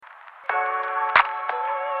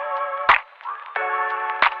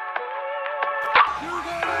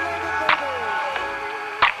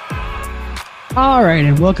All right,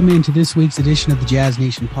 and welcome into this week's edition of the Jazz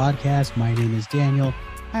Nation podcast. My name is Daniel.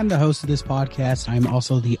 I'm the host of this podcast. I'm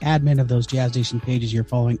also the admin of those Jazz Nation pages you're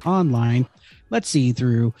following online. Let's see,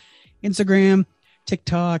 through Instagram,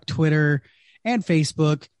 TikTok, Twitter, and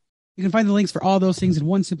Facebook. You can find the links for all those things in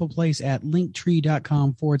one simple place at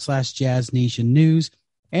linktree.com/Jazz Nation News.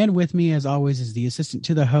 And with me, as always, is the assistant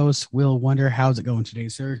to the host, Will Wonder. How's it going today,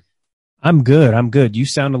 sir? I'm good. You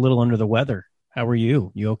sound a little under the weather. How are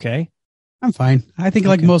you? You okay? I'm fine. I think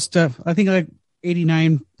like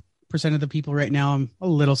 89% of the people right now, I'm a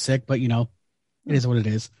little sick, but it is what it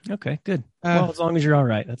is. Okay, good. Well, as long as you're all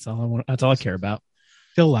right, that's all I want. That's all I care about.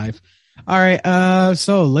 Still alive. All right.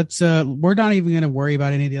 So let's, we're not even going to worry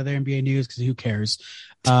about any of the other NBA news because who cares?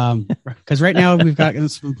 Because right now we've got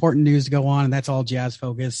some important news to go on, and that's all Jazz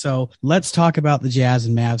focused. So let's talk about the Jazz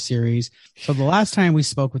and Mavs series. So the last time we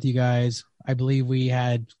spoke with you guys, I believe we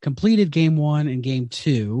had completed game 1 and game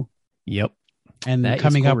 2. Yep. And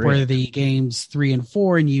coming up were the games 3 and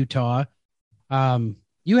 4 in Utah.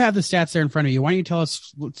 You have the stats there in front of you. Why don't you tell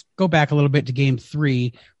us, let's go back a little bit to game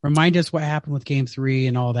 3. Remind us what happened with game 3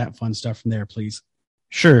 and all that fun stuff from there, please.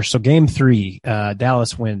 Sure. So game 3,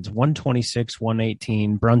 Dallas wins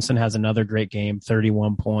 126-118. Brunson has another great game,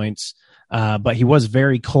 31 points. But he was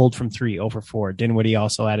very cold from 3, 0 for 4. Dinwiddie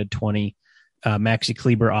also added 20. Maxi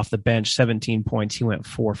Kleber off the bench, 17 points. He went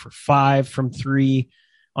 4 for 5 from 3.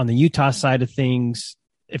 On the Utah side of things,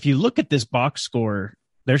 if you look at this box score,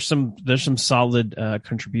 there's some solid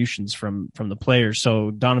contributions from the players.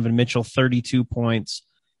 So Donovan Mitchell, 32 points,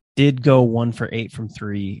 did go 1 for 8 from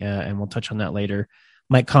 3, and we'll touch on that later.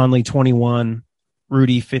 Mike Conley, 21,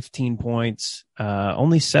 Rudy, 15 points,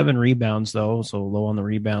 only 7 rebounds though, so low on the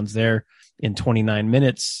rebounds there in 29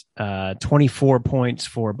 minutes. 24 points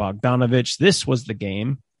for Bogdanović. This was the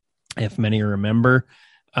game, if many remember,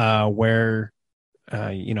 where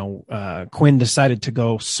Quinn decided to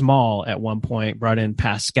go small at one point, brought in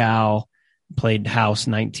Pascal, played house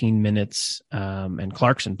 19 minutes, and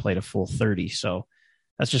Clarkson played a full 30. So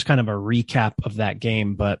that's just kind of a recap of that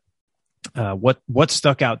game. But what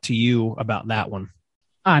stuck out to you about that one?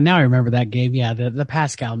 Now I remember that game. Yeah, the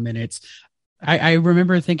Pascal minutes. I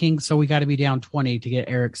remember thinking, so we got to be down 20 to get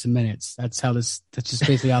Eric some minutes. That's just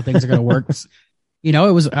basically how things are going to work.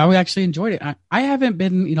 I actually enjoyed it. I haven't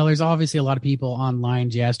been, there's obviously a lot of people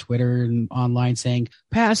online, Jazz Twitter and online saying,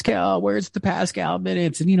 Pascal, where's the Pascal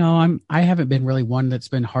minutes? And, I haven't been really one that's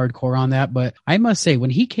been hardcore on that, but I must say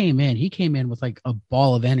when he came in with like a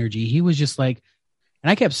ball of energy. He was just like,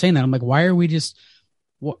 and I kept saying that, I'm like, why are we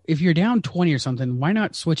if you're down 20 or something, why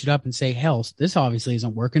not switch it up and say, hell, this obviously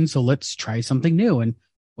isn't working. So let's try something new. And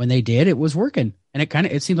when they did, it was working, and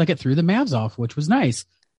it seemed like it threw the Mavs off, which was nice.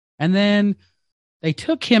 And then they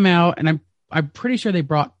took him out, and I'm pretty sure they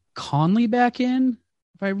brought Conley back in,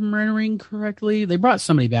 if I'm remembering correctly. They brought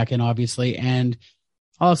somebody back in, obviously, and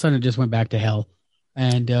all of a sudden it just went back to hell.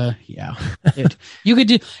 And you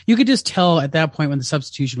could just tell at that point when the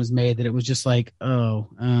substitution was made that it was just like,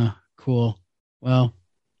 cool. Well,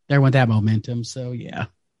 there went that momentum. So yeah.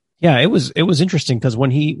 Yeah, it was interesting because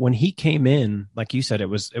when he came in, like you said, it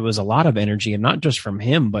was a lot of energy, and not just from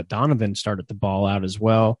him, but Donovan started the ball out as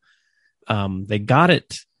well. They got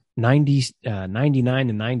it 99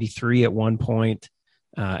 and 93 at one point,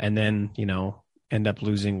 and then, end up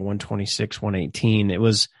losing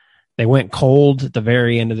 126-118. They went cold at the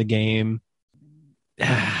very end of the game.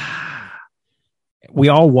 We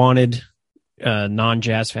all wanted,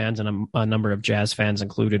 non-Jazz fans, and a number of Jazz fans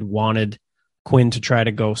included, wanted Quinn to try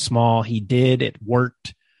to go small. He did. It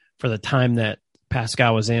worked for the time that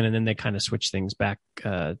Pascal was in, and then they kind of switched things back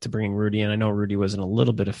to bringing Rudy in. I know Rudy was in a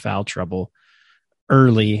little bit of foul trouble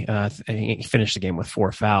early. He finished the game with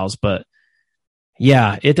 4 fouls, but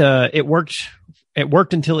yeah, it worked. It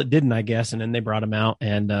worked until it didn't, I guess, and then they brought him out,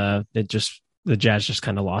 and the Jazz just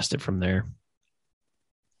kind of lost it from there.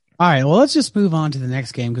 All right, well, let's just move on to the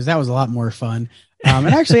next game because that was a lot more fun. And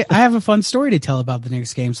actually, I have a fun story to tell about the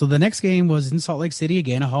next game. So the next game was in Salt Lake City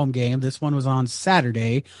again, a home game. This one was on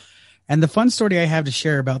Saturday. And the fun story I have to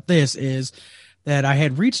share about this is that I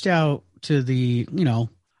had reached out to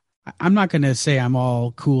I'm not going to say I'm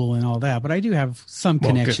all cool and all that, but I do have some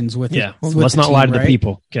connections with it. Yeah, let's not lie to the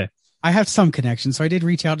people. Okay. I have some connections. So I did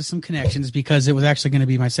reach out to some connections because it was actually going to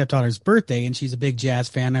be my stepdaughter's birthday, and she's a big Jazz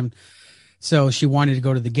fan. So she wanted to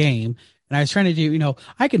go to the game. And I was trying to do,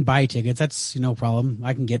 I can buy tickets. That's no problem.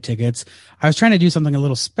 I can get tickets. I was trying to do something a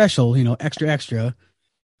little special, extra,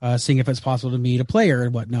 seeing if it's possible to meet a player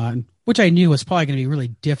and whatnot. which I knew was probably going to be really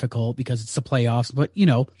difficult because it's the playoffs. But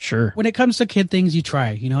Sure. when it comes to kid things, you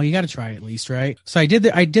try. You got to try at least, right? So I did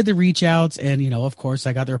the reach outs, and of course,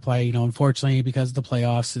 I got the reply. Unfortunately, because of the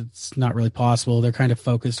playoffs, it's not really possible. They're kind of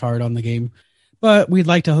focused hard on the game, but we'd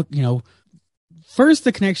like to, first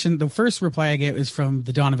the first reply I get is from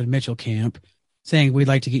the Donovan Mitchell camp saying we'd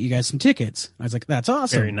like to get you guys some tickets. I was like, that's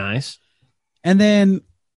awesome, Very nice. and then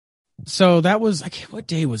so that was like, what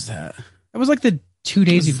day was that? That was like the 2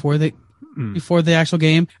 days before the actual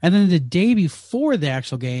game. And then the day before the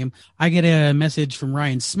actual game, I get a message from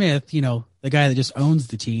Ryan Smith, the guy that just owns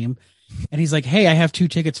the team. And he's like, hey, I have 2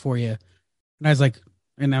 tickets for you. And I was like,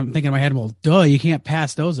 and I'm thinking in my head, well, duh, you can't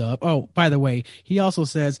pass those up. Oh, by the way, he also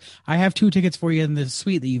says, I have 2 tickets for you in the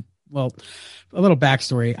suite that a little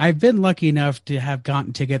backstory. I've been lucky enough to have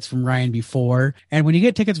gotten tickets from Ryan before. And when you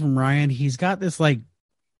get tickets from Ryan, he's got this like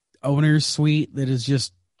owner's suite that is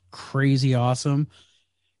just crazy awesome.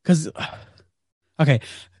 Because okay,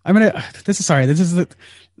 this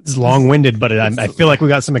is long-winded, but I feel like we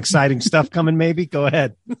got some exciting stuff coming. Maybe go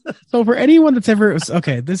ahead. So for anyone that's ever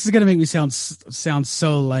this is gonna make me sound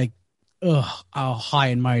so like high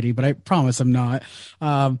and mighty, but I promise I'm not.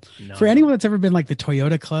 No. For anyone that's ever been like the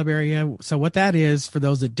Toyota Club area, so what that is, for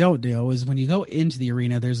those that don't know, is when you go into the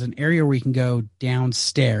arena, there's an area where you can go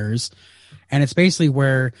downstairs, and it's basically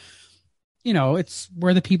where it's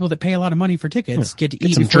where the people that pay a lot of money for tickets get to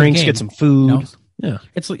eat some drinks, get some food. Yeah.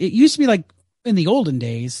 It used to be like in the olden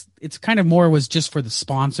days, it's kind of more was just for the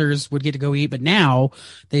sponsors would get to go eat. But now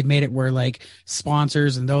they've made it where like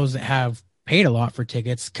sponsors and those that have paid a lot for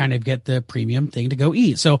tickets kind of get the premium thing to go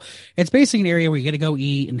eat. So it's basically an area where you get to go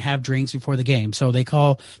eat and have drinks before the game. So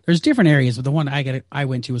there's different areas, but the one I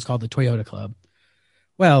went to was called the Toyota Club.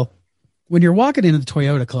 Well, when you're walking into the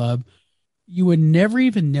Toyota Club, you would never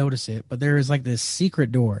even notice it, but there is like this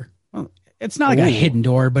secret door. Well, it's not like a hidden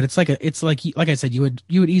door, but it's like I said, you would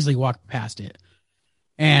easily walk past it.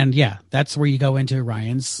 And yeah, that's where you go into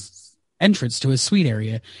Ryan's entrance to his suite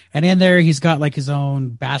area. And in there, he's got like his own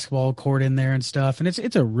basketball court in there and stuff. And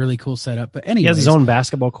it's a really cool setup. But anyway, he has his own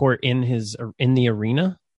basketball court in the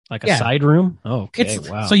arena, like a side room. Oh, okay.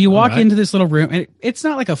 Wow. So you walk into this little room, and it's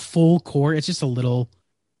not like a full court. It's just a little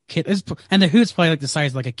kid, and the hoop's probably like the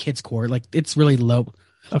size of like a kid's court. Like it's really low.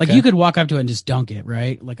 Okay. Like you could walk up to it and just dunk it,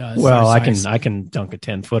 right? Like I can dunk a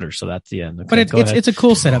 10-footer, so that's the end. Okay, but it's a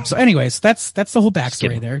cool setup. So, anyways, that's the whole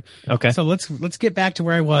backstory there. Okay. So let's get back to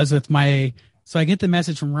where I was with my. So I get the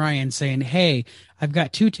message from Ryan saying, "Hey, I've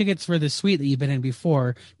got 2 tickets for the suite that you've been in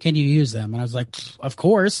before. Can you use them?" And I was like, "Of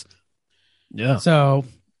course." Yeah. So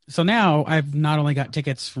now I've not only got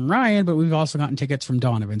tickets from Ryan, but we've also gotten tickets from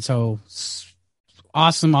Donovan. So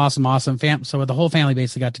awesome. So the whole family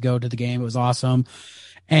basically got to go to the game. It was awesome.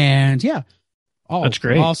 And yeah, that's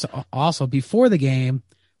great. Also before the game,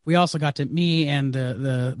 we also got to, me and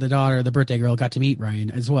the daughter, the birthday girl, got to meet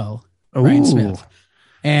Ryan as well. Ooh. Ryan Smith.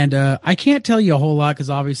 And I can't tell you a whole lot because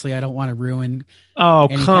obviously I don't want to ruin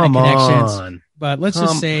any come kind of connections. on. But let's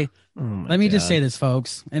just say, let me just say this,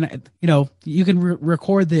 folks, and you can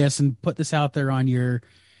record this and put this out there on your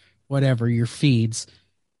feeds.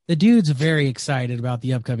 The dude's very excited about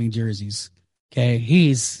the upcoming jerseys. Okay, he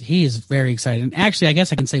is very excited. And actually, I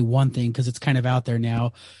guess I can say one thing because it's kind of out there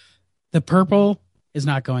now. The purple is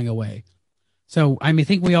not going away. So I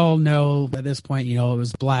think we all know at this point, it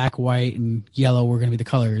was black, white, and yellow were going to be the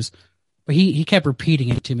colors. But he kept repeating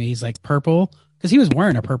it to me. He's like, purple, because he was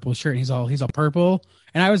wearing a purple shirt. And he's all purple,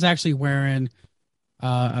 and I was actually wearing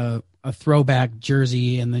a throwback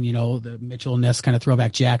jersey, and then the Mitchell Ness kind of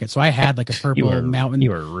throwback jacket. So I had like a purple mountain.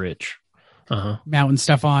 You were rich. Mountain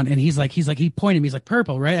stuff on, and he pointed me, he's like,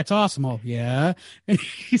 purple, right? That's awesome. Oh yeah. And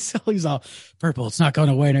he's all purple, it's not going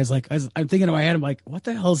away. And I'm thinking in my head, I'm like, what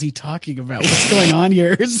the hell is he talking about? What's going on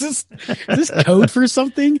here? Is this code for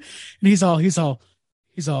something? And he's all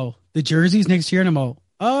the jerseys next year, and I'm all,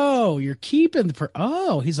 oh, you're keeping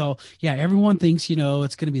he's all, yeah, everyone thinks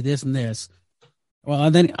it's gonna be this and this. Well,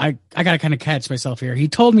 and then I gotta kind of catch myself here. He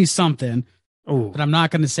told me something. Ooh. But I'm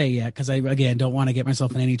not going to say yet because I, again, don't want to get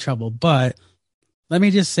myself in any trouble. But let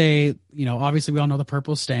me just say, obviously we all know the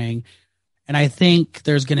purple's staying. And I think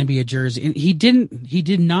there's going to be a jersey. And he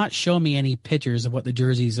did not show me any pictures of what the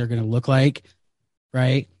jerseys are going to look like.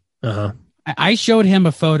 Right. Uh-huh. I showed him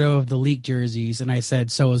a photo of the leaked jerseys and I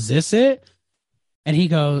said, so is this it? And he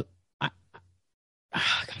goes, God,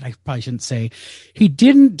 I probably shouldn't say. He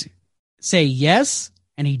didn't say yes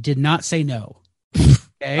and he did not say no.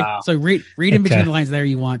 Okay, wow. So read in between the lines there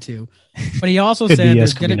you want to, but he also said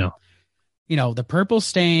there's gonna, the purple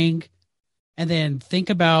staying, and then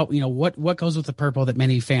think about what goes with the purple that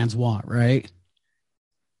many fans want, right?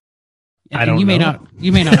 I don't you may know.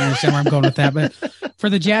 you may not understand where I'm going with that, but for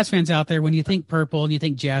the Jazz fans out there, when you think purple and you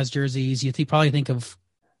think Jazz jerseys, you probably think of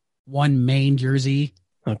one main jersey.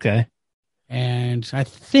 Okay. And I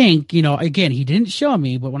think, again, he didn't show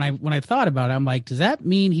me, but when I thought about it, I'm like, does that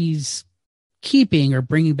mean he's keeping or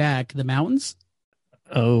bringing back the mountains?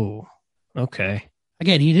 Oh, okay.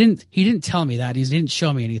 Again, he didn't tell me that. He didn't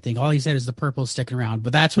show me anything. All he said is the purple sticking around.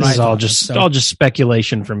 But that's what this is all just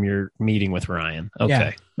speculation from your meeting with Ryan.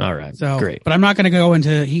 Okay, yeah. All right, so great. But I'm not going to go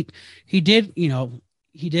into he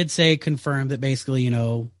did say confirm that basically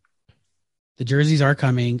the jerseys are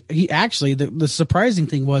coming. He actually the surprising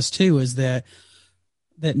thing was too is that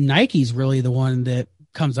Nike's really the one that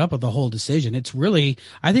comes up with the whole decision. It's really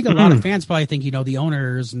I think a lot of fans probably think the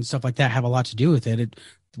owners and stuff like that have a lot to do with it.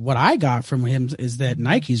 What I got from him is that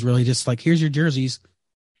Nike's really just like, here's your jerseys,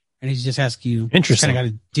 and he's just asking you, interesting, kind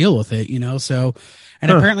of got to deal with it, So, and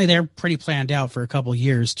apparently they're pretty planned out for a couple of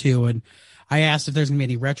years too. And I asked if there's gonna be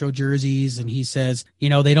any retro jerseys, and he says, they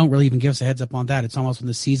don't really even give us a heads up on that. It's almost when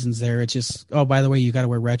the season's there. It's just, oh, by the way, you got to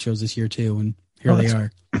wear retros this year too, and here they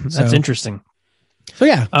are. That's interesting. So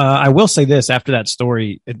yeah, I will say this after that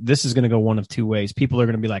story, this is going to go one of two ways. People are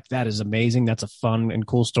going to be like, that is amazing. That's a fun and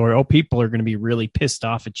cool story. Oh, people are going to be really pissed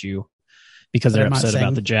off at you because they're upset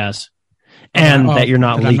about the Jazz and that you're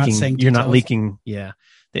not leaking. You're not leaking. Yeah.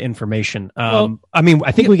 The information.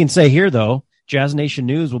 I think we can say here though, Jazz Nation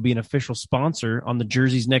News will be an official sponsor on the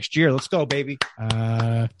jerseys next year. Let's go, baby.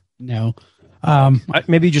 No.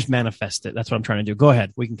 Maybe just manifest it. That's what I'm trying to do. Go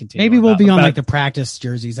ahead. We can continue. Maybe we'll be on like the practice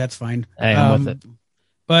jerseys. That's fine. Hey, I'm with it.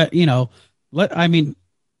 But he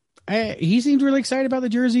seems really excited about the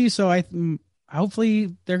jersey. So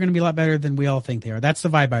hopefully they're going to be a lot better than we all think they are. That's the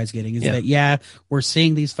vibe I was getting is that, we're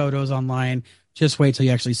seeing these photos online. Just wait till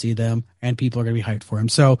you actually see them and people are going to be hyped for him.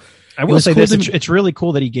 So I will say this. It's really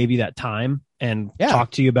cool that he gave you that time and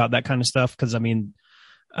talked to you about that kind of stuff. Cause at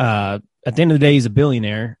the end of the day, he's a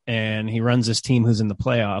billionaire and he runs this team who's in the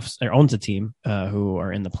playoffs or owns a team who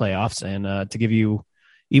are in the playoffs. And to give you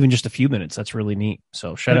even just a few minutes, that's really neat.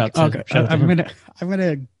 So shout out to I'm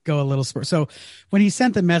gonna go a little sport. So when he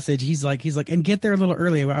sent the message, he's like, and get there a little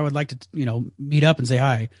early. I would like to, meet up and say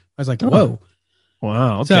hi. I was like, whoa,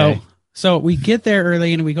 wow, okay. So we get there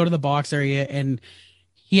early and we go to the box area and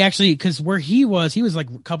he actually, because where he was like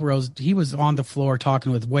a couple rows, he was on the floor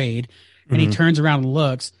talking with Wade, and he turns around and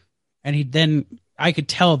looks. And I could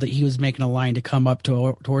tell that he was making a line to come up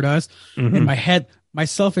toward us. In my head, my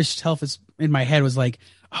selfish self in my head was like,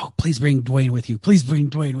 "Oh, please bring Dwayne with you. Please bring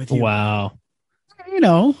Dwayne with you." Wow.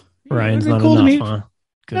 Ryan's not cool enough, huh?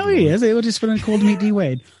 No, he is. It would just been cool to meet D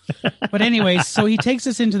Wade. But anyways, so he takes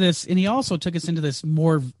us into this, and he also took us into this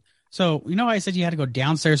more. So I said you had to go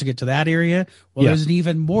downstairs to get to that area. Well, there's an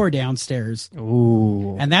even more downstairs.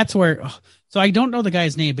 Ooh. And that's where. So I don't know the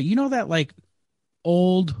guy's name, but that like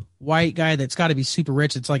old white guy that's got to be super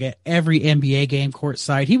rich. It's like at every NBA game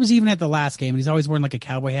courtside. He was even at the last game, and he's always wearing like a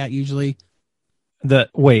cowboy hat usually. At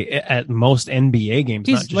most NBA games,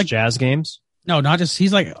 not just like, Jazz games? No, not just.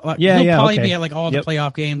 He's like, he'll probably be at like all the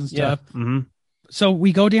playoff games and stuff. Yeah. Mm-hmm. So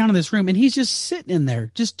we go down to this room, and he's just sitting in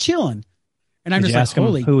there, just chilling. And I'm just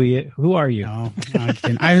like, holy, who are you? No,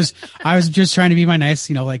 I was just trying to be my nice,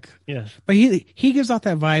 yeah. But he gives off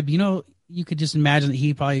that vibe, you could just imagine that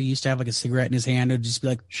he probably used to have like a cigarette in his hand and just be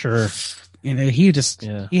like, sure. He just,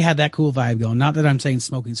 he had that cool vibe going. Not that I'm saying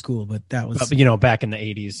smoking's cool, but that was, back in the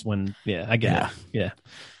 80s when, I get it. Yeah.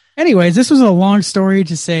 Anyways, this was a long story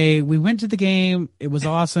to say we went to the game. It was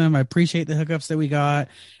awesome. I appreciate the hookups that we got.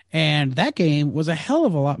 And that game was a hell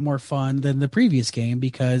of a lot more fun than the previous game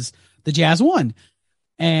because the Jazz won.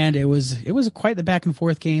 And it was quite the back and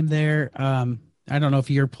forth game there. I don't know if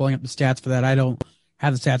you're pulling up the stats for that. I don't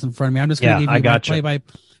have the stats in front of me. I'm just going to give you my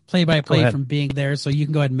play-by-play from being there. So you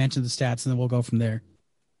can go ahead and mention the stats and then we'll go from there.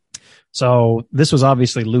 So this was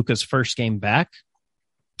obviously Luka's first game back.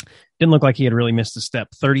 Didn't look like he had really missed a step.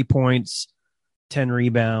 30 points, 10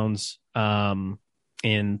 rebounds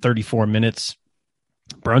in 34 minutes.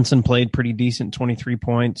 Brunson played pretty decent, 23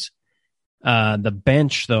 points. The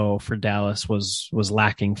bench, though, for Dallas was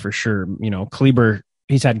lacking for sure. Kleber,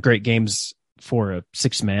 he's had great games for a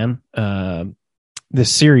six-man this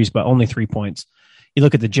series, but only 3 points. You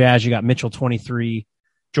look at the Jazz, you got Mitchell, 23.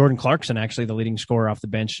 Jordan Clarkson, actually the leading scorer off the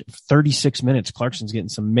bench, 36 minutes. Clarkson's getting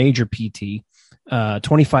some major PT.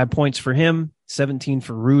 25 points for him, 17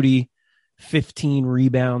 for Rudy, 15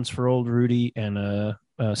 rebounds for old Rudy, and a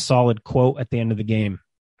solid quote at the end of the game.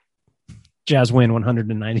 Jazz win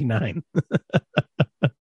 199.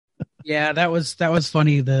 Yeah, that was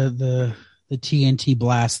funny. The TNT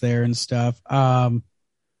blast there and stuff.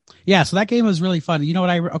 Yeah, so that game was really fun. You know what?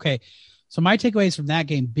 So my takeaways from that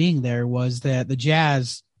game being there was that the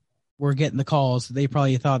Jazz were getting the calls they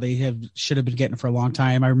probably thought should have been getting for a long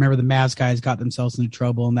time. I remember the Mavs guys got themselves into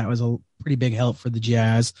trouble, and that was a pretty big help for the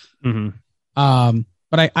Jazz. Mm-hmm.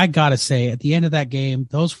 But I gotta say, at the end of that game,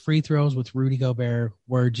 those free throws with Rudy Gobert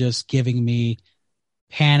were just giving me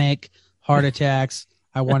panic, heart attacks.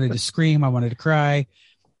 I wanted to scream. I wanted to cry.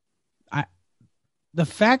 The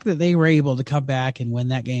fact that they were able to come back and win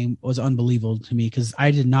that game was unbelievable to me, because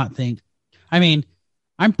I did not think. I mean,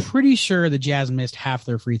 I'm pretty sure the Jazz missed half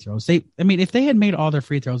their free throws. If they had made all their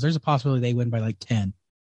free throws, there's a possibility they win by like 10.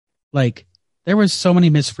 Like, there was so many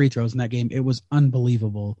missed free throws in that game. It was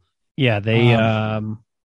unbelievable. Yeah, they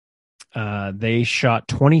shot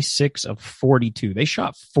 26 of 42. They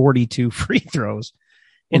shot 42 free throws.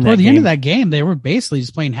 Toward the end of that game, they were basically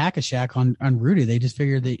just playing hack-a-shack on Rudy. They just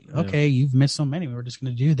figured okay, you've missed so many, we're just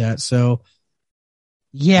going to do that. So,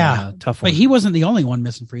 yeah, tough one. But he wasn't the only one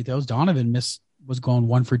missing free throws. Donovan was going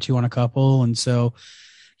 1 for 2 on a couple, and so,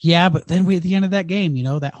 yeah. But then at the end of that game,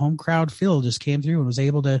 that home crowd feel just came through and was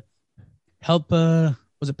able to help.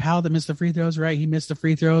 Was it Powell that missed the free throws? Right, he missed the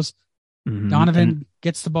free throws. Mm-hmm. Donovan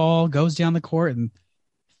gets the ball, goes down the court, and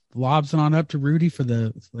lobs it on up to Rudy for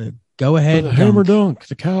the go ahead hammer dunk.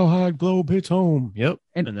 The cowhide globe hits home. Yep,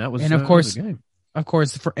 and that was of course the game. Of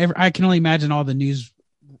course, forever. I can only imagine all the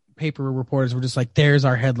newspaper reporters were just like, "There's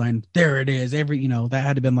our headline. There it is." That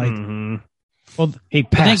had to been like, well, he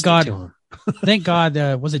passed. Thank God. To him. Thank God.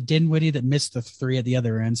 Was it Dinwiddie that missed the 3 at the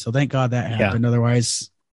other end? So thank God that happened. Yeah.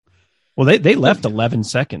 Otherwise, well, they left 11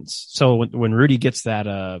 seconds. So when Rudy gets that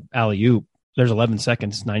alley-oop, there's 11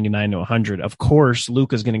 seconds, 99 to 100. Of course,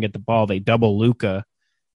 Luka's going to get the ball. They double Luka.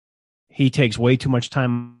 He takes way too much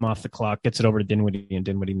time off the clock, gets it over to Dinwiddie, and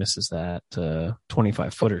Dinwiddie misses that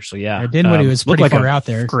 25-footer. So, yeah. Dinwiddie was pretty far out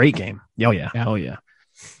there. Great game. Oh, yeah. Oh, yeah.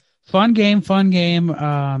 Fun game.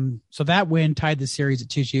 So that win tied the series at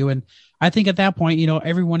 2-2. And I think at that point,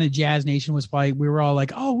 everyone in Jazz Nation was probably, we were all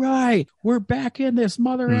like, all right, we're back in this,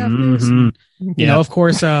 mother effers. And, of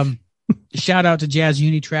course, shout out to Jazz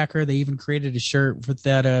Unitracker. They even created a shirt with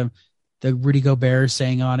that, the Rudy Gobert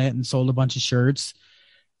saying on it, and sold a bunch of shirts.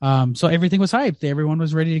 So everything was hyped. Everyone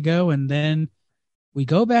was ready to go. And then we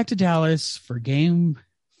go back to Dallas for game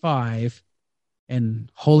 5.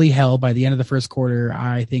 And holy hell, by the end of the first quarter,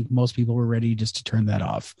 I think most people were ready just to turn that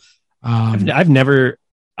off. I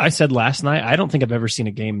said last night, I don't think I've ever seen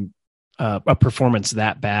a game, a performance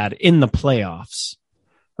that bad in the playoffs,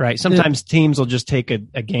 right? Sometimes teams will just take a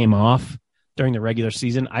game off during the regular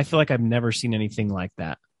season. I feel like I've never seen anything like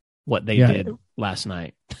that, what they did last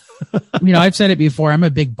night. I've said it before. I'm a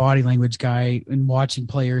big body language guy, and watching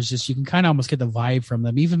players, you can kind of almost get the vibe from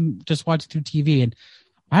them, even just watching through TV. And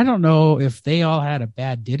I don't know if they all had a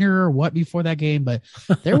bad dinner or what before that game, but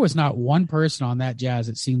there was not one person on that Jazz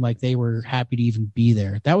that seemed like they were happy to even be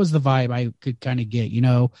there. That was the vibe I could kind of get,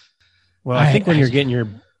 Well, I think when you're getting your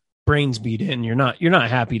brains beat in, you're not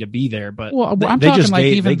happy to be there. But I'm talking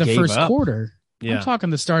even the first quarter. Yeah. I'm talking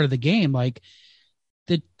the start of the game.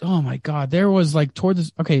 Oh my God, there was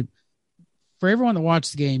for everyone that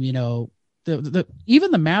watched the game, even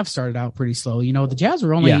the Mavs started out pretty slow. The Jazz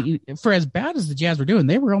were only, for as bad as the Jazz were doing,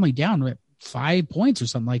 they were only down at 5 points or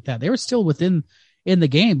something like that. They were still in the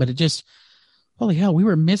game, but it just, holy hell, we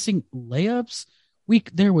were missing layups.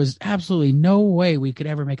 There was absolutely no way we could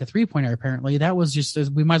ever make a 3-pointer. Apparently, that was just,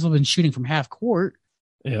 we might as well have been shooting from half court.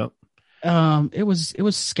 Yeah. It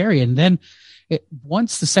was scary. And then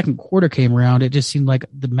once the second quarter came around, it just seemed like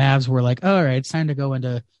the Mavs were like, all right, it's time to go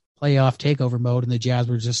into playoff takeover mode, and the Jazz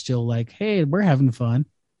were just still like, hey, we're having fun.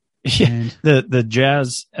 Yeah, the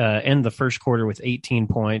Jazz end the first quarter with 18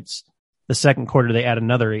 points. The second quarter, they add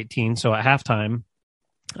another 18. So at halftime,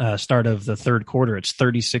 start of the third quarter, it's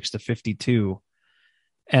 36-52.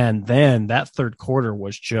 And then that third quarter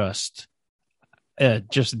was just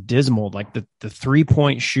dismal. Like the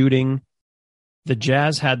 3-point shooting, the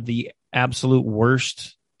Jazz had the absolute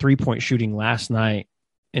worst 3-point shooting last night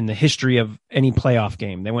in the history of any playoff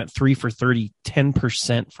game. They went 3 for 30,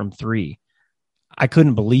 10% from 3. I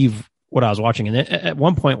couldn't believe what I was watching. And at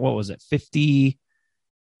one point, what was it?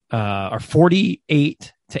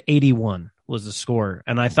 48-81 was the score.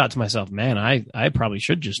 And I thought to myself, man, I probably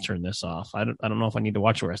should just turn this off. I don't know if I need to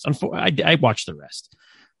watch the rest. I watched the rest,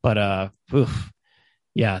 but,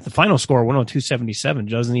 yeah, the final score, 102-77,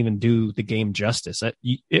 doesn't even do the game justice.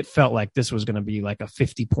 It felt like this was going to be like a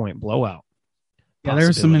 50-point blowout. Yeah, there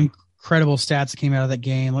were some incredible stats that came out of that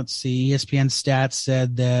game. Let's see. ESPN stats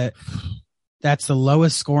said that that's the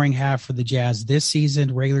lowest scoring half for the Jazz this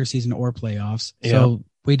season, regular season or playoffs. Yeah. So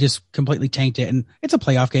we just completely tanked it. And it's a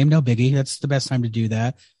playoff game, no biggie. That's the best time to do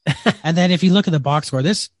that. And then if you look at the box score,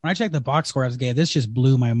 when I checked the box score of the game, this just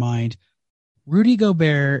blew my mind. Rudy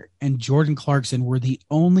Gobert and Jordan Clarkson were the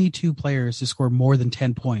only two players to score more than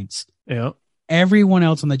 10 points. Yeah. Everyone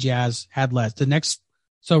else on the Jazz had less.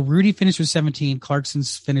 So Rudy finished with 17,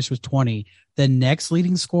 Clarkson's finished with 20. The next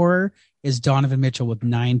leading scorer is Donovan Mitchell with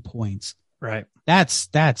 9 points. Right. That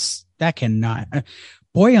cannot.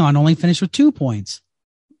 Boyan only finished with 2 points.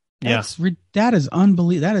 That is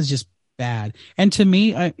unbelievable. That is just bad. And to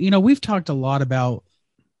me, we've talked a lot about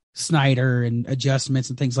Snyder and adjustments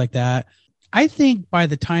and things like that. I think by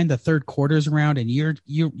the time the third quarter is around and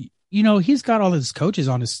he's got all his coaches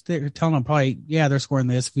on his, they're telling him probably, yeah, they're scoring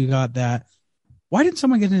this. We got that. Why didn't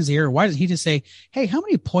someone get in his ear? Why does he just say, hey, how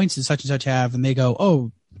many points does such and such have? And they go,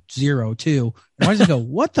 oh, 0, 2. And why does he go,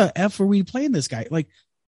 what the F are we playing this guy? Like,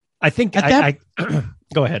 I think go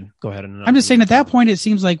ahead. I'm just saying at that point, it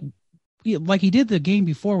seems like he did the game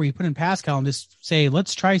before where he put in Pascal and just say,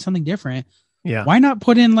 let's try something different. Yeah. Why not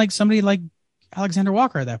put in like somebody like Alexander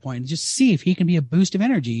Walker at that point and just see if he can be a boost of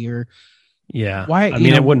energy or why?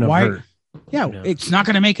 It wouldn't have hurt. Yeah, it's not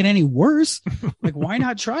going to make it any worse. Like, why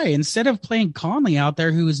not try? Instead of playing Conley out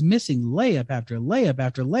there who is missing layup after layup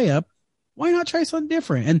after layup, why not try something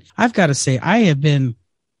different? And I've got to say, I have been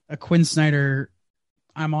a Quinn Snyder.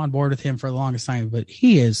 I'm on board with him for the longest time, but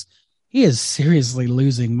he is seriously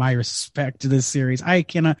losing my respect to this series.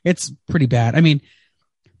 It's pretty bad. I mean,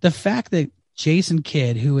 the fact that Jason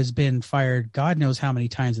Kidd, who has been fired God knows how many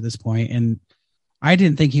times at this point, and I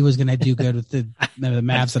didn't think he was going to do good with the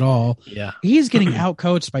Mavs at all. Yeah. He's getting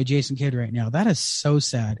outcoached by Jason Kidd right now. That is so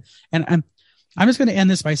sad. And I'm just going to end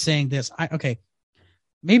this by saying this.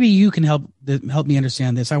 Maybe you can help me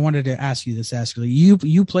understand this. I wanted to ask you this, actually.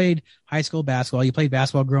 You played high school basketball. You played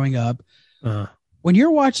basketball growing up. When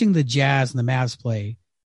you're watching the Jazz and the Mavs play,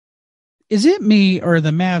 is it me or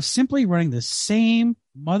the Mavs simply running the same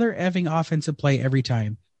mother effing offensive play every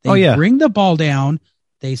time? They bring the ball down,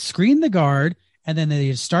 they screen the guard, and then they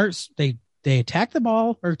attack the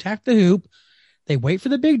ball or attack the hoop. They wait for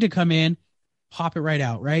the big to come in, pop it right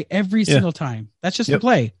out, right? Every single time. That's just the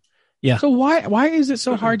play. Yeah. So why is it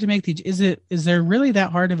so hard to make is there really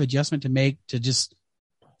that hard of adjustment to make to just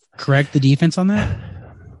correct the defense on that?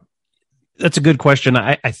 That's a good question.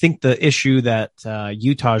 I think the issue that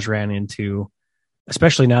Utah's ran into,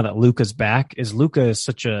 especially now that Luka's back, is Luka is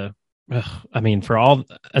such a, for all,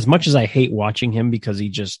 as much as I hate watching him because he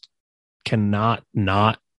just cannot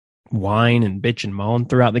not whine and bitch and moan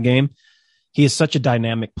throughout the game, he is such a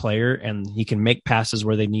dynamic player and he can make passes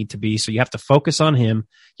where they need to be. So you have to focus on him.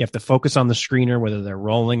 You have to focus on the screener, whether they're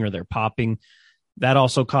rolling or they're popping. That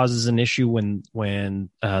also causes an issue when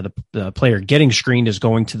the player getting screened is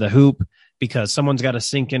going to the hoop because someone's got to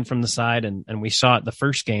sink in from the side. And we saw it the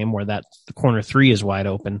first game where the corner 3 is wide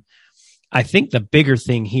open. I think the bigger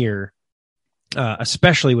thing here,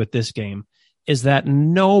 especially with this game, is that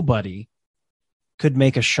nobody could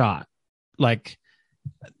make a shot. Like,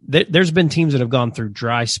 there's been teams that have gone through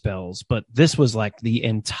dry spells, but this was like the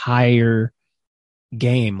entire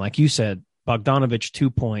game. Like you said, Bogdanovich 2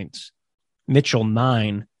 points, Mitchell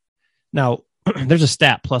 9. Now, there's a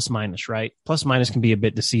stat plus minus, right? Plus minus can be a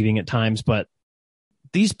bit deceiving at times, but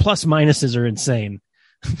these plus minuses are insane.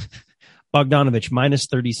 Bogdanovich minus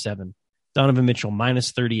 37, Donovan Mitchell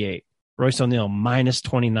minus 38, Royce O'Neal minus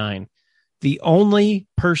 29. The only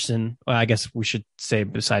person, well, I guess we should say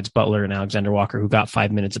besides Butler and Alexander Walker, who got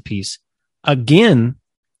 5 minutes apiece, again,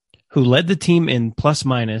 who led the team in plus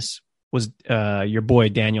minus was your boy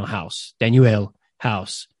Daniel House.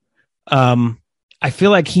 I feel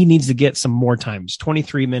like he needs to get some more times.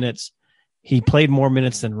 23 minutes. He played more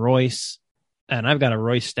minutes than Royce. And I've got a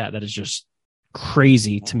Royce stat that is just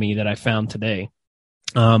crazy to me that I found today.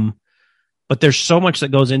 But there's so much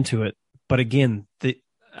that goes into it. But again,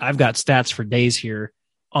 I've got stats for days here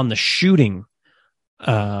on the shooting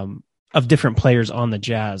of different players on the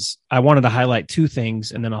Jazz. I wanted to highlight 2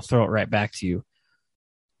 things, and then I'll throw it right back to you.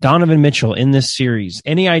 Donovan Mitchell in this series,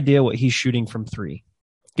 any idea what he's shooting from 3?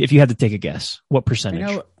 If you had to take a guess, what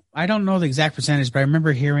percentage? I don't know the exact percentage, but I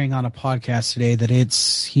remember hearing on a podcast today that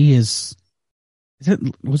was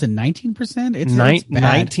it 19%? It's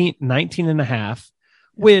 19 and a half,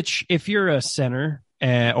 which if you're a center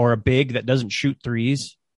or a big that doesn't shoot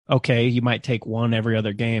threes, okay, you might take 1 every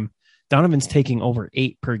other game. Donovan's taking over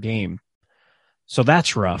 8 per game. So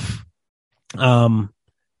that's rough.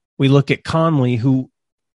 We look at Conley, who,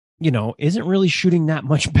 isn't really shooting that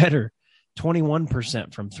much better.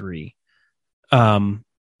 21% from 3.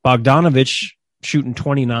 Bogdanovich shooting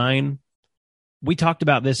 29. We talked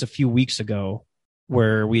about this a few weeks ago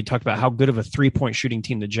where we talked about how good of a 3-point shooting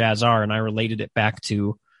team the Jazz are. And I related it back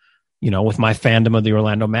to, with my fandom of the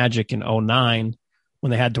Orlando Magic in 2009, when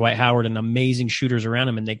they had Dwight Howard and amazing shooters around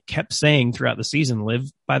him. And they kept saying throughout the season, live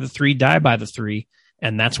by the three, die by the three.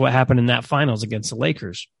 And that's what happened in that finals against the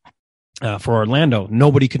Lakers. For Orlando,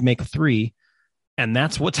 nobody could make a three. And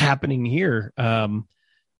that's what's happening here.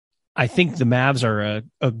 I think the Mavs are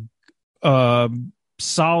a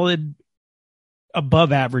solid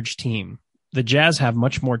above average team. The Jazz have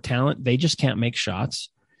much more talent. They just can't make shots.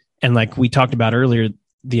 And like we talked about earlier,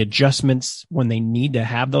 the adjustments when they need to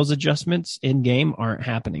have those adjustments in game aren't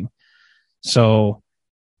happening. So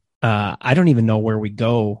I don't even know where we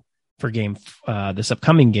go for this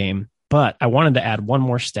upcoming game, but I wanted to add one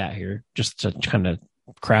more stat here just to kind of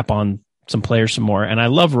crap on some players some more. And I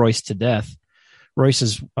love Royce to death. Royce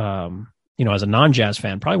is, as a non-Jazz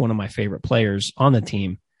fan, probably one of my favorite players on the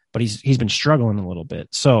team, but he's been struggling a little bit.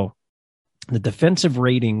 So the defensive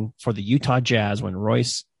rating for the Utah Jazz when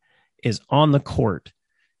Royce is on the court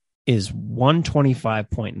is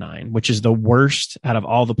 125.9, which is the worst out of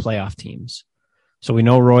all the playoff teams. So we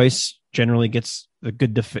know Royce generally gets the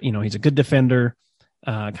good, he's a good defender,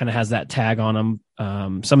 kind of has that tag on him.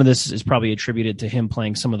 Some of this is probably attributed to him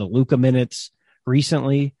playing some of the Luka minutes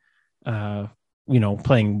recently,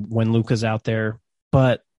 playing when Luka's out there.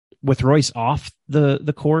 But with Royce off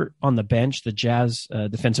the court on the bench, the Jazz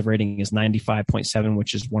defensive rating is 95.7,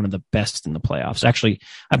 which is one of the best in the playoffs. Actually,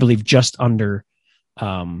 I believe just under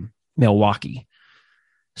Milwaukee.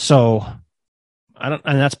 So and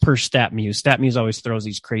that's per StatMuse. StatMuse always throws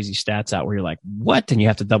these crazy stats out where you're like, what? And you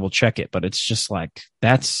have to double check it, but it's just like,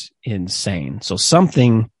 that's insane. So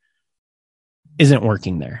something isn't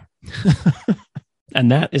working there.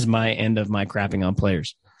 And that is my end of my crapping on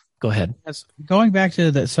players. Go ahead. Yes. Going back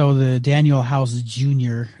to the Daniel House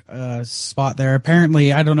Jr. Spot there.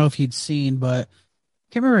 Apparently, I don't know if you'd seen, but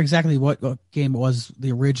I can't remember exactly what game it was,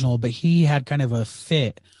 the original, but he had kind of a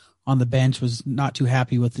fit on the bench, was not too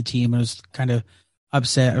happy with the team, and was kind of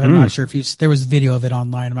upset. I'm not sure if there was video of it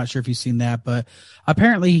online. I'm not sure if you've seen that, but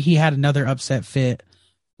apparently he had another upset fit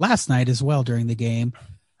last night as well during the game.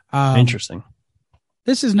 Interesting.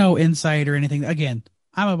 This is no insight or anything. Again,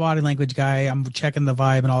 I'm a body language guy. I'm checking the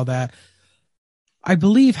vibe and all that. I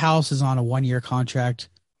believe House is on a 1-year contract.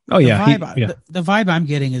 Oh, yeah. The vibe I'm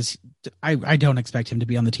getting is I don't expect him to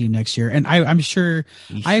be on the team next year. And I'm sure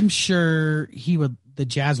the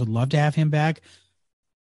Jazz would love to have him back.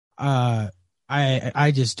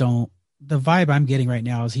 I just don't. The vibe I'm getting right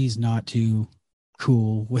now is he's not too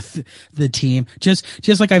cool with the team. Just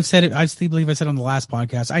like I've said it, I still believe I said on the last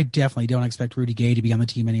podcast, I definitely don't expect Rudy Gay to be on the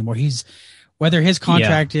team anymore. Whether his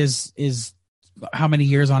contract is how many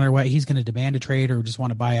years on or what, he's going to demand a trade or just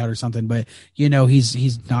want to buy out or something. But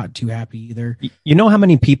he's not too happy either. You know how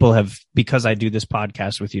many people have, because I do this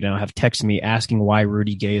podcast with you now, have texted me asking why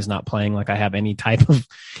Rudy Gay is not playing, like I have any type of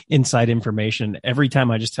inside information. Every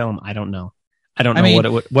time I just tell them, I don't know. I don't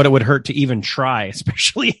know what it would hurt to even try,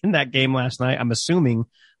 especially in that game last night. I'm assuming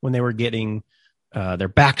when they were getting their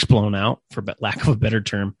backs blown out, for lack of a better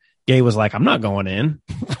term, Gay was like, I'm not going in.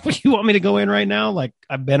 You want me to go in right now? Like,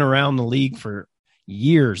 I've been around the league for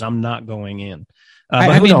years. I'm not going in.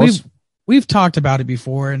 We've talked about it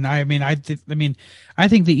before. And I think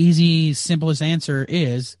the easy, simplest answer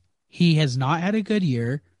is he has not had a good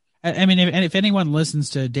year. If anyone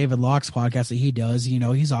listens to David Locke's podcast that he does,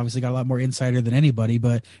 he's obviously got a lot more insider than anybody,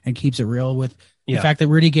 and keeps it real with the fact that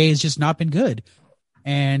Rudy Gay has just not been good,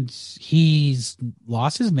 and he's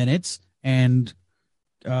lost his minutes. And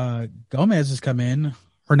Gomez has come in.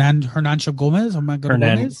 Juancho Gomez.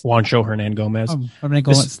 Hernan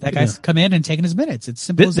Gomez. That guy's come in and taken his minutes. It's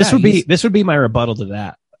simple as that. This would be my rebuttal to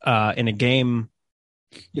that. In a game,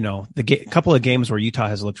 couple of games where Utah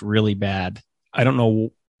has looked really bad. I don't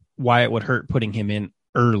know why it would hurt putting him in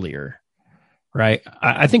earlier, right?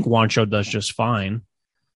 I think Juancho does just fine,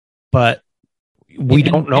 but we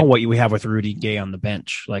don't know what we have with Rudy Gay on the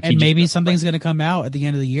bench. And maybe something's going to come out at the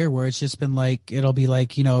end of the year where it's just been like, it'll be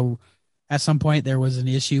like, at some point there was an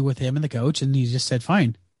issue with him and the coach, and he just said,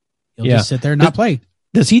 fine, he'll just sit there and not play.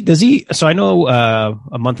 Does he? So I know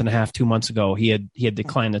a month and a half, 2 months ago, he had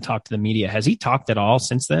declined to talk to the media. Has he talked at all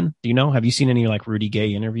since then? Do you know? Have you seen any like Rudy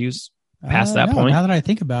Gay interviews past that point? Now that I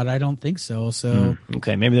think about it, I don't think so. So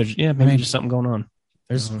okay, maybe there's something going on.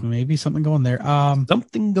 There's maybe something going there.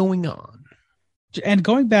 Something going on. And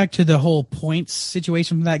going back to the whole points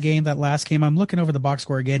situation from that last game, I'm looking over the box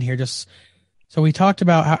score again here. So we talked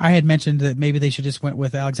about how I had mentioned that maybe they should just went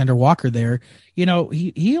with Alexander Walker there.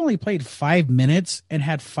 He only played 5 minutes and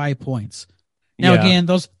had 5 points. Now, again,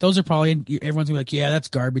 those are probably, everyone's gonna be like, yeah, that's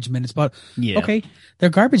garbage minutes. But okay, they're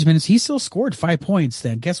garbage minutes. He still scored 5 points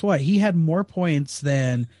then. Guess what? He had more points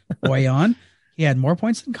than Boyan. He had more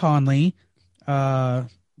points than Conley. I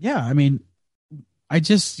mean, I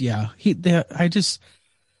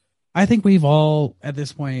think we've all at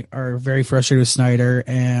this point are very frustrated with Snyder,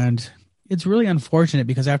 and it's really unfortunate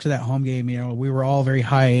because after that home game, we were all very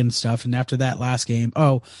high and stuff. And after that last game,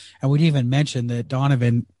 and we didn't even mention that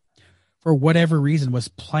Donovan, for whatever reason, was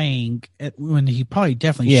playing when he probably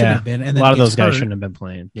definitely shouldn't have been. And a lot of those guys shouldn't have been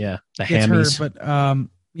playing. Yeah, the hammies. But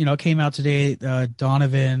it came out today.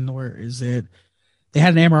 Donovan, where is it? They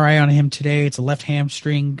had an MRI on him today. It's a left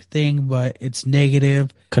hamstring thing, but it's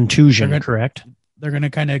negative. Contusion, correct? They're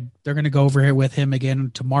gonna go over it with him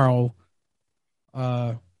again tomorrow.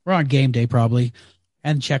 We're on game day probably,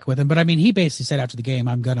 and check with him. But I mean, he basically said after the game,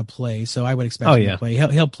 "I'm gonna play," so I would expect him to play.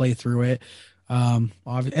 He'll play through it. And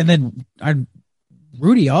then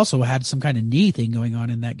Rudy also had some kind of knee thing going on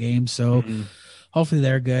in that game, so hopefully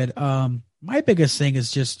they're good. My biggest thing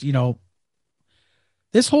is just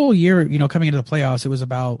this whole year, coming into the playoffs, it was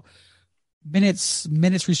about minutes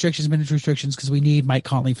restrictions because we need Mike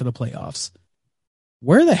Conley for the playoffs.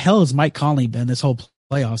 Where the hell has Mike Conley been this whole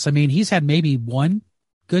playoffs? I mean, he's had maybe one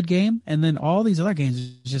good game, and then all these other games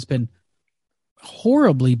have just been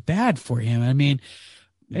horribly bad for him. I mean,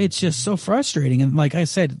 it's just so frustrating. And like I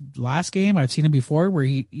said, last game, I've seen him before where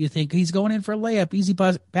you think he's going in for a layup, easy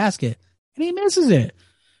basket, and he misses it,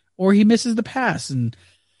 or he misses the pass. And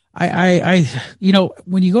I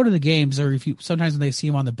when you go to the games, or sometimes when they see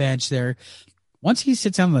him on the bench there, once he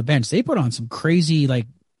sits down on the bench, they put on some crazy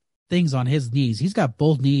things on his knees. He's got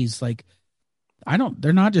both knees.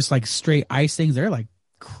 They're not just straight ice things. They're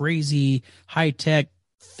crazy high tech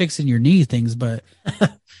fixing your knee things. But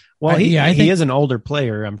well, he is an older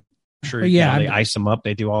player. I'm sure. They ice him up.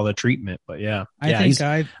 They do all the treatment. But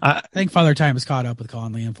I think Father Time has caught up with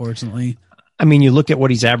Conley, unfortunately. I mean, you look at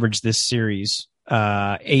what he's averaged this series: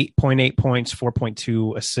 8.8 points,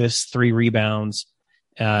 4.2 assists, 3 rebounds,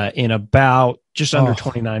 in about just under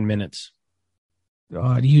 29 minutes.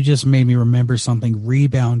 God, you just made me remember something.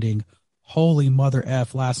 Rebounding. Holy mother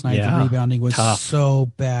F, last night the rebounding was tough. So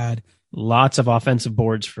bad. Lots of offensive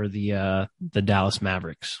boards for the Dallas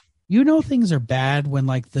Mavericks. Things are bad when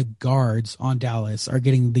the guards on Dallas are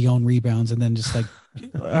getting the own rebounds, and then just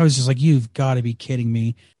I was just you've got to be kidding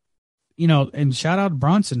me. And shout out to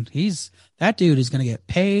Bronson. That dude is going to get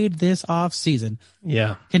paid this off season.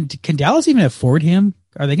 Yeah. Can Dallas even afford him?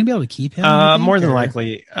 Are they going to be able to keep him? More than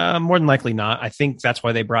likely not. I think that's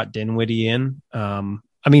why they brought Dinwiddie in.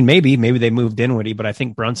 I mean, maybe they moved Dinwiddie, but I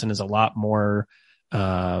think Brunson is a lot more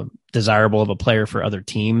desirable of a player for other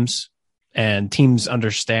teams, and teams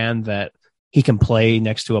understand that he can play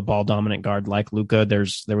next to a ball dominant guard like Luka. There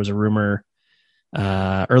was a rumor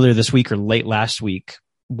earlier this week or late last week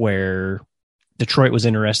where Detroit was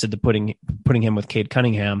interested to putting him with Cade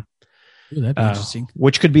Cunningham. Ooh, that'd be interesting.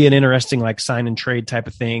 Which could be an interesting sign and trade type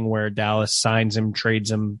of thing where Dallas signs him, trades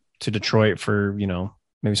him to Detroit for,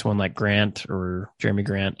 maybe someone like Grant or Jeremy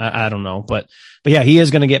Grant. I don't know. But yeah, he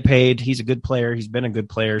is going to get paid. He's a good player. He's been a good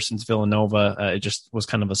player since Villanova. It just was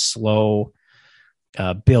kind of a slow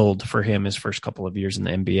build for him his first couple of years in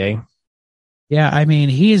the NBA. Yeah, I mean,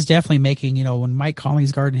 he is definitely making, when Mike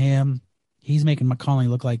Conley's guarding him, he's making Mike Conley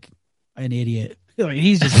look like an idiot.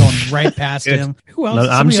 He's just going right past him. Who else? No,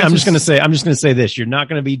 I'm just going to say this. You're not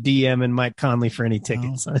going to be DMing Mike Conley for any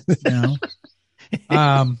tickets. No.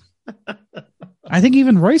 I think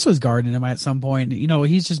even Royce was guarding him at some point.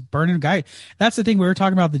 He's just burning a guy. That's the thing. We were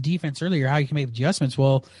talking about the defense earlier, how you can make adjustments.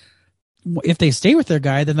 Well, if they stay with their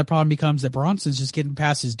guy, then the problem becomes that Bronson's just getting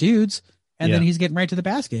past his dudes, and then he's getting right to the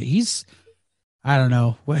basket. I don't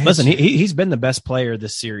know. Listen, he's been the best player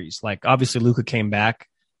this series. Obviously, Luka came back.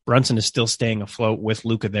 Brunson is still staying afloat with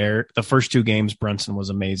Luka there. The first 2 games, Brunson was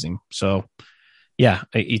amazing. So, yeah,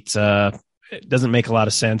 it doesn't make a lot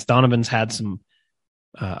of sense. Donovan's had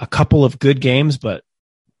a couple of good games, but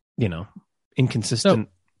inconsistent.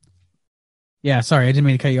 Yeah, sorry, I didn't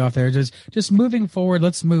mean to cut you off there. Just moving forward,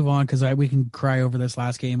 let's move on because we can cry over this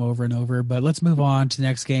last game over and over. But let's move on to the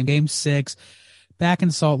next game, Game 6, back in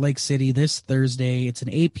Salt Lake City this Thursday. It's an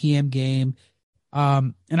 8 p.m. game.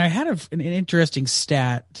 And I had an interesting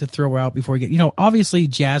stat to throw out before we get, obviously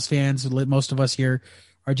Jazz fans, most of us here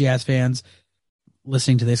are Jazz fans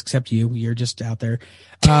listening to this, except you're just out there.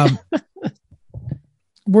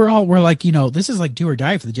 We're like, this is do or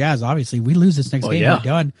die for the Jazz. Obviously we lose this next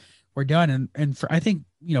game. We're done. And I think,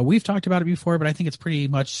 we've talked about it before, but I think it's pretty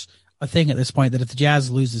much a thing at this point that if the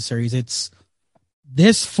Jazz lose the series,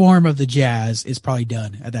 this form of the Jazz is probably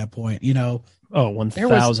done at that point, Oh,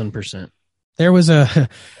 1,000%. There was a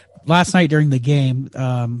last night during the game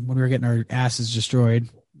when we were getting our asses destroyed.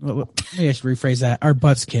 Well, maybe I should rephrase that. Our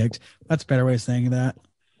butts kicked. That's a better way of saying that.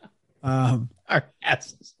 Our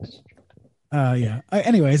asses. Yeah.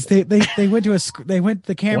 Anyways, they went to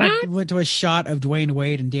the camera went to a shot of Dwayne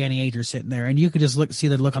Wade and Danny Ainge sitting there, and you could just see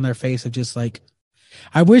the look on their face of just like,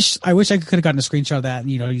 I wish I could have gotten a screenshot of that,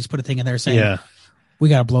 and you just put a thing in there saying, we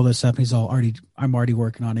got to blow this up. He's I'm already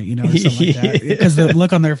working on it, or something like that, because the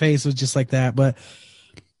look on their face was just like that. But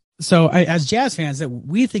so as Jazz fans, that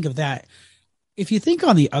we think of that. If you think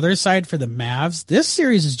on the other side for the Mavs, this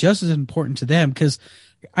series is just as important to them, because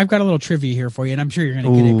I've got a little trivia here for you, and I'm sure you're going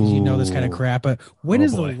to get it because you know this kind of crap. But when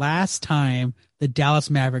is the last time the Dallas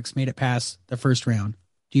Mavericks made it past the first round?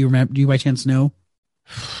 Do you remember? Do you by chance know?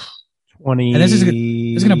 20. And this is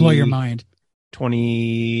going to blow your mind.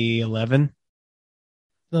 2011.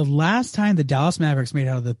 The last time the Dallas Mavericks made it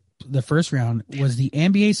out of the first round was the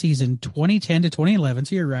NBA season 2010 to 2011.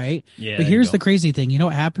 So you're right. Yeah. But here's the crazy thing. You know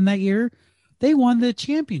what happened that year? They won the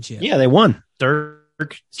championship. Yeah, they won.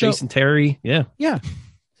 Dirk, Jason Terry. Yeah. Yeah.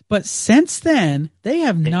 But since then, they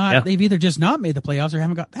have not. Yeah. They've either just not made the playoffs or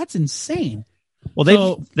haven't got. That's insane.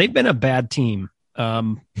 Well, they've been a bad team.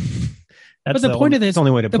 That's but the point of this, that's the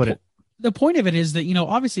only way to put it. The point of it is that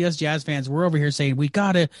obviously us Jazz fans, we're over here saying we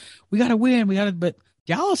gotta win, but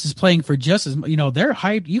Dallas is playing for just as they're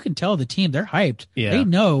hyped. You can tell the team they're hyped. Yeah. They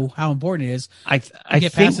know how important it is I to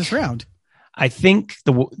get past this round. I think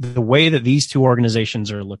the way that these two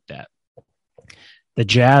organizations are looked at, the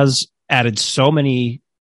Jazz added so many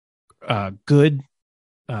good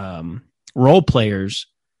role players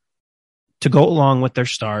to go along with their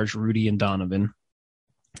stars, Rudy and Donovan.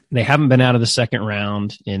 They haven't been out of the second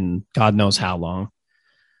round in God knows how long.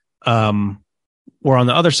 Where on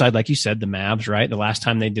the other side, like you said, the Mavs, right? The last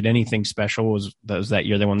time they did anything special was that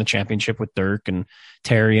year they won the championship with Dirk and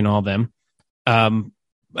Terry and all them. And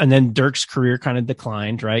then Dirk's career kind of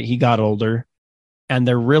declined, right? He got older, and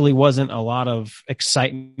there really wasn't a lot of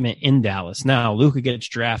excitement in Dallas. Now, Luka gets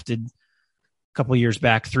drafted a couple of years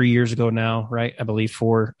back, 3 years ago now, right? I believe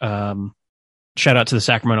 4. Shout out to the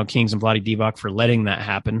Sacramento Kings and Vlade Divac for letting that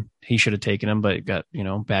happen. He should have taken him, but it got,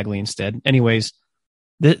 Bagley instead. Anyways,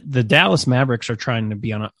 the Dallas Mavericks are trying to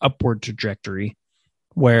be on an upward trajectory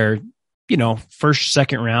where, first,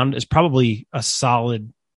 second round is probably a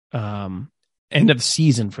solid end of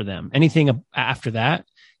season for them. Anything after that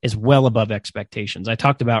is well above expectations. I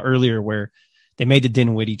talked about earlier where they made the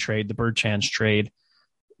Dinwiddie trade, the Bertans trade.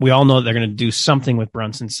 We all know that they're going to do something with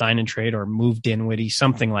Brunson, sign and trade or move Dinwiddie,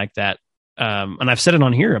 something like that. And I've said it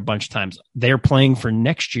on here a bunch of times. They're playing for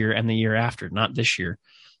next year and the year after, not this year.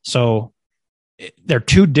 So they're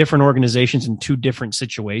two different organizations in two different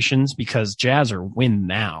situations because Jazz are win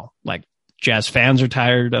now. Like Jazz fans are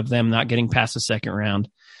tired of them not getting past the second round,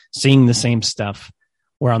 seeing the same stuff.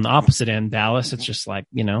 Where on the opposite end, Dallas, it's just like,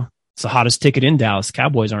 it's the hottest ticket in Dallas.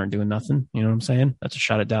 Cowboys aren't doing nothing. You know what I'm saying? That's a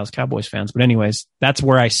shot at Dallas Cowboys fans. But anyways, that's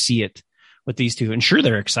where I see it with these two. And sure,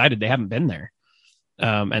 they're excited. They haven't been there.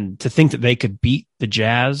 And to think that they could beat the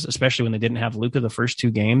Jazz, especially when they didn't have Luka the first 2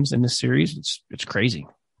 games in this series, it's crazy.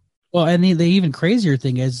 Well, and the even crazier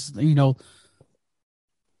thing is, I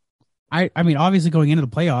mean, obviously going into the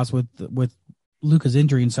playoffs with Luka's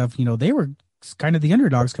injury and stuff, they were kind of the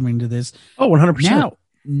underdogs coming into this. Oh, 100%.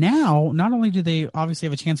 Now, not only do they obviously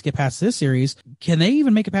have a chance to get past this series, can they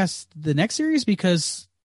even make it past the next series? Because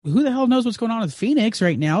who the hell knows what's going on with Phoenix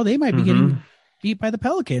right now? They might be getting beat by the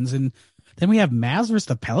Pelicans, and then we have Mavs versus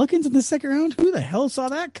the Pelicans in the second round. Who the hell saw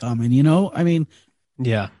that coming? I mean,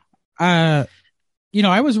 yeah. I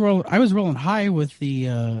was rolling high with the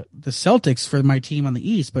Celtics for my team on the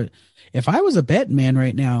East, but if I was a bet man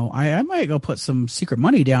right now, I might go put some secret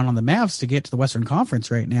money down on the Mavs to get to the Western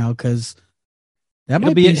Conference right now, because that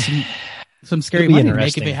might be some scary money to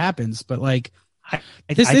make if it happens. But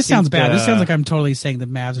this sounds bad. This sounds like I'm totally saying the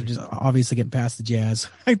Mavs are just obviously getting past the Jazz.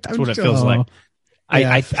 That's what it feels like. Yeah.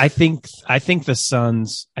 I think the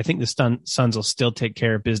Suns. I think the Suns will still take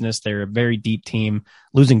care of business. They're a very deep team.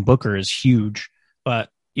 Losing Booker is huge, but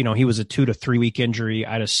he was a 2 to 3 week injury.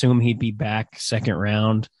 I'd assume he'd be back second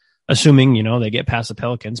round, assuming they get past the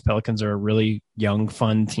Pelicans. Pelicans are a really young,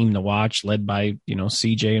 fun team to watch, led by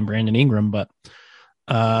CJ and Brandon Ingram. But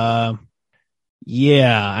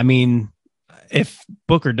yeah, I mean, if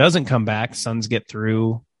Booker doesn't come back, Suns get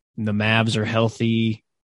through. The Mavs are healthy.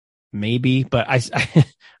 Maybe, but I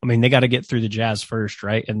mean, they got to get through the Jazz first,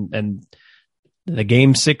 right? And the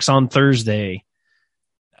game 6 on Thursday,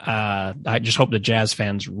 I just hope the Jazz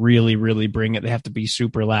fans really, really bring it. They have to be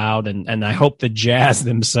super loud, and I hope the Jazz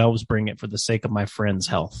themselves bring it for the sake of my friend's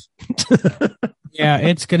health. Yeah,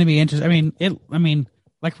 it's going to be interesting. I mean,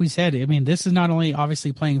 like we said, I mean, this is not only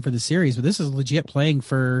obviously playing for the series, but this is legit playing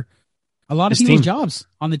for a lot of This people's team. jobs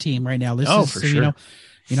on the team right now. This Oh, is, for so, sure.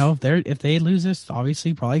 if they lose this,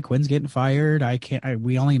 obviously probably Quinn's getting fired.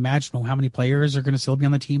 We only imagine how many players are going to still be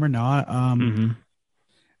on the team or not. Hmm.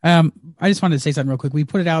 I just wanted to say something real quick. We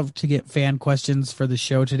put it out to get fan questions for the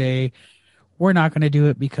show today. We're not going to do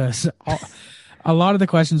it because a lot of the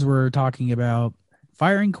questions were talking about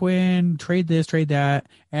firing Quinn, trade this, trade that.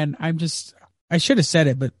 And I should have said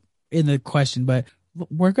it, but in the question, but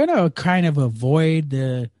we're going to kind of avoid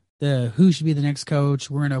the who should be the next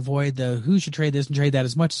coach. We're going to avoid the who should trade this and trade that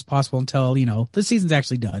as much as possible until, the season's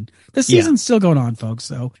actually done. The season's still going on, folks.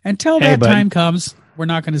 So until time comes, we're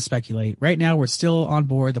not going to speculate. Right now, we're still on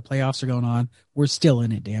board. The playoffs are going on. We're still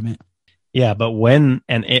in it, damn it. Yeah, but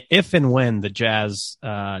if and when the Jazz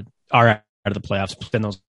are out of the playoffs, put in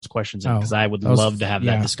those questions in, because I would love to have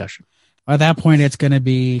that discussion. At that point, it's going to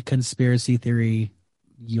be conspiracy theory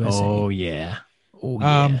USA. Oh, yeah.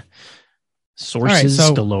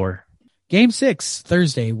 Sources galore. Game 6,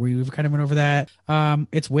 Thursday. We've kind of went over that.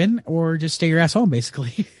 It's win or just stay your ass home,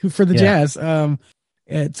 basically, for the Jazz.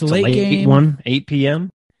 It's a late game. One, 8 p.m.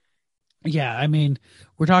 Yeah, I mean,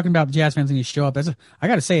 we're talking about the Jazz fans need to show up. I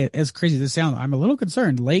got to say, as crazy as this sounds, I'm a little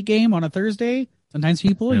concerned. Late game on a Thursday, sometimes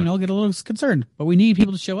people, get a little concerned. But we need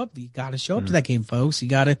people to show up. You got to show up to that game, folks. You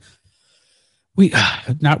got to.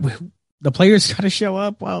 The players got to show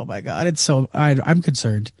up. Oh my God, I'm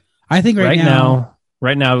concerned. I think right now,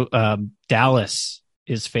 Dallas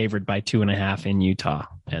is favored by 2.5 in Utah,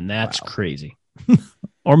 and that's crazy.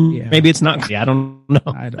 Or maybe it's not. I don't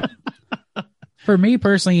know. For me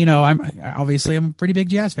personally, I'm a pretty big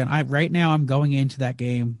Jazz fan. Right now I'm going into that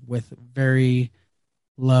game with very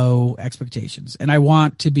low expectations, and I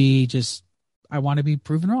want to be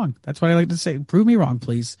proven wrong. That's what I like to say. Prove me wrong,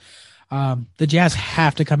 please. The Jazz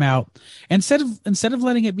have to come out instead of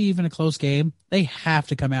letting it be even a close game. They have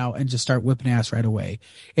to come out and just start whipping ass right away.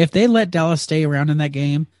 If they let Dallas stay around in that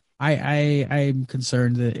game, I'm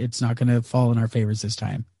concerned that it's not going to fall in our favors this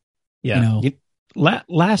time. Yeah.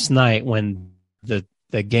 Last night when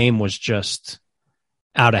the game was just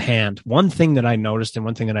out of hand, one thing that I noticed and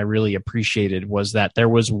one thing that I really appreciated was that there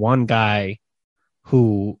was one guy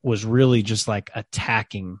who was really just like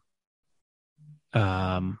attacking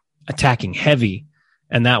heavy,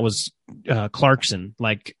 and that was Clarkson.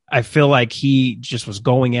 Like, I feel like he just was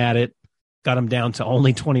going at it, got him down to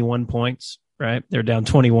only 21 points, right? They're down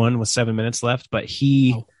 21 with 7 minutes left, but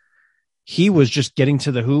he was just getting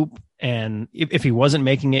to the hoop, and if he wasn't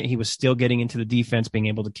making it, he was still getting into the defense, being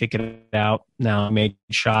able to kick it out. Now he made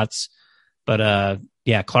shots, but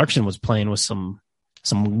Clarkson was playing with some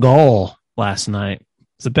gall last night.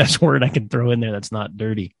 It's the best word I can throw in there that's not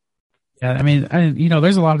dirty. Yeah, I mean,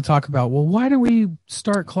 there's a lot of talk about, well, why don't we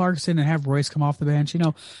start Clarkson and have Royce come off the bench?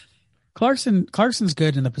 Clarkson's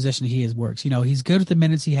good in the position he works. He's good with the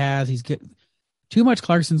minutes he has. He's good. Too much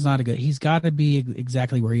Clarkson's not a good. He's got to be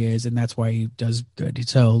exactly where he is, and that's why he does good.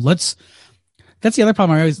 So that's the other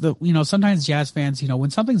problem. Sometimes Jazz fans,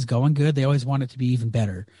 when something's going good, they always want it to be even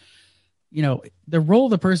better. The role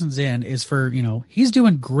the person's in is for, he's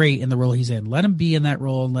doing great in the role he's in. Let him be in that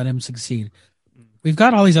role and let him succeed. We've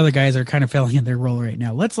got all these other guys that are kind of failing in their role right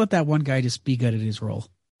now. Let's let that one guy just be good at his role.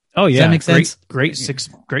 Oh yeah, does that make sense? Great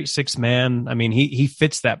six man. I mean, he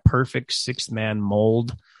fits that perfect 6-man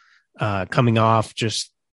mold. Coming off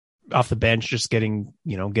the bench, just getting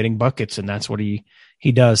buckets, and that's what he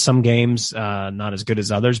does. Some games not as good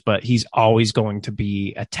as others, but he's always going to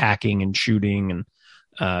be attacking and shooting,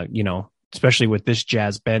 and especially with this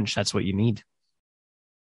Jazz bench, that's what you need.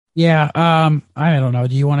 Yeah, I don't know.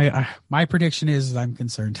 Do you want to? My prediction is I'm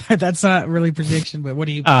concerned. That's not really prediction, but what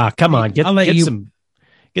do you? Come on, get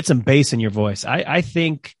some bass in your voice. I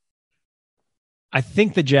think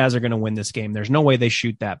the Jazz are going to win this game. There's no way they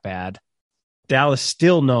shoot that bad. Dallas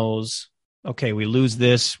still knows, okay, we lose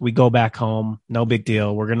this, we go back home, no big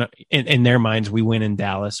deal. We're going to, in their minds, we win in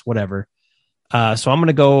Dallas, whatever. So I'm going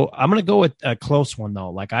to go with a close one though.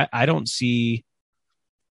 Like I don't see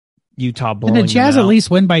Utah blowing. And the Jazz at least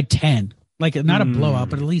win by 10. Like not a blowout,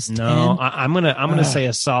 but at least 10. No, I'm going to say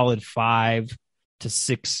a solid 5 to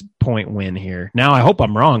 6 point win here. Now I hope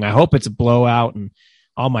I'm wrong. I hope it's a blowout and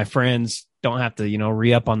all my friends don't have to,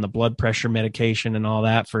 re-up on the blood pressure medication and all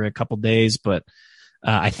that for a couple days, but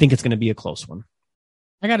I think it's going to be a close one.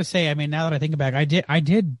 I got to say, I mean, now that I think about it, I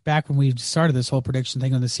did back when we started this whole prediction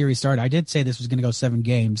thing when the series started, I did say this was going to go 7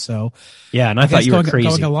 games. So yeah, and I thought you were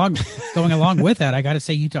crazy. Going along with that, I got to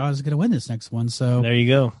say Utah is going to win this next one. So there you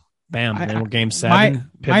go. Bam. Then we're game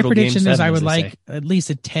 7. My prediction is I would like at least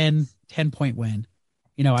a 10 point win.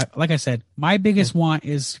 like I said, my biggest want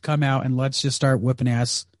is to come out and let's just start whipping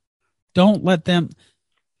ass. Don't let them.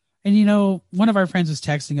 And one of our friends was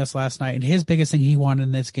texting us last night, and his biggest thing he wanted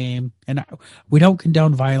in this game, and we don't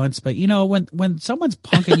condone violence, but when someone's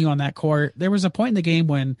punking you on that court, there was a point in the game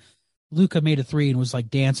when Luka made a three and was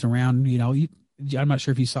like dancing around. I'm not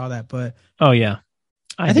sure if you saw that, but oh yeah,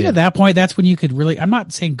 I think at that point that's when you could really. I'm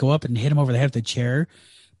not saying go up and hit him over the head with the chair,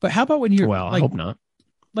 but how about when you're I hope not.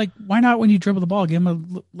 Like, why not when you dribble the ball,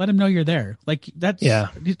 let him know you're there. Like that's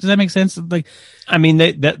Does that make sense? Like, I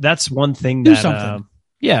mean that's one thing do that something.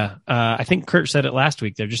 I think Kurt said it last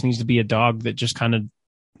week. There just needs to be a dog that just kind of,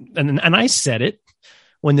 and I said it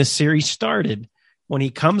when this series started. When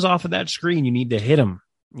he comes off of that screen, you need to hit him.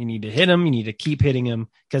 You need to hit him. You need to keep hitting him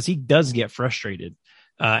because he does get frustrated.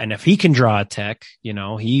 And if he can draw a tech,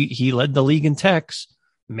 he led the league in techs.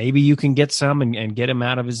 Maybe you can get some and get him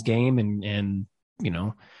out of his game and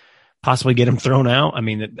possibly get him thrown out. I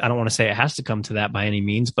mean, I don't want to say it has to come to that by any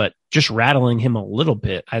means, but just rattling him a little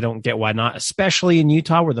bit. I don't get why not, especially in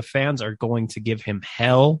Utah where the fans are going to give him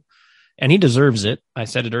hell, and he deserves it. I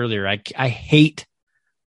said it earlier.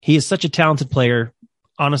 He is such a talented player,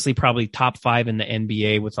 honestly, probably top 5 in the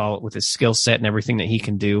NBA with his skill set and everything that he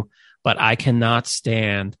can do. But I cannot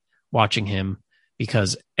stand watching him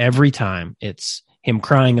because every time it's him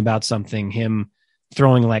crying about something, him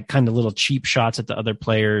throwing like kind of little cheap shots at the other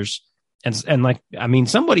players. And like, I mean,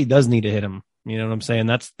 somebody does need to hit him. You know what I'm saying?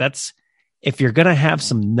 That's if you're going to have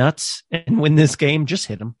some nuts and win this game, just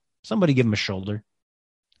hit him. Somebody give him a shoulder.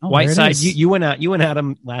 Oh, Whiteside, you went at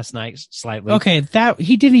him last night slightly. Okay, that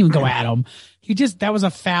he didn't even go at him. That was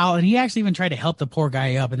a foul, and he actually even tried to help the poor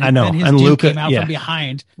guy up. And then his dude Luka came out from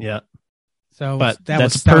behind. Yeah. So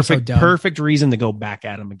that's perfect reason to go back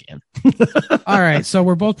at him again. All right, so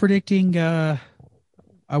we're both predicting a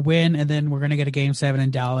win, and then we're going to get a game 7 in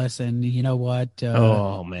Dallas. And you know what?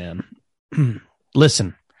 Oh man,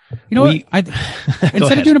 listen. You know what?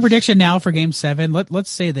 Instead of doing a prediction now for game 7, let's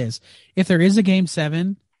say this: if there is a game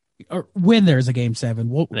 7, or when there's a game 7,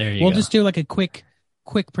 we'll just do like a quick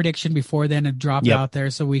prediction before then and drop it out there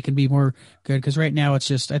so we can be more good. Because right now it's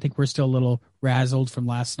just I think we're still a little razzled from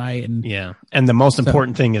last night. And the most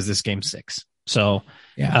important thing is this game 6. So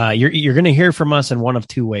you're going to hear from us in one of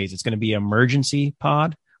two ways. It's going to be an emergency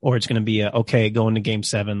pod, or it's going to be going to game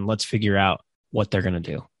 7. Let's figure out what they're going to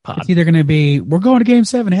do. Pod. It's either going to be we're going to game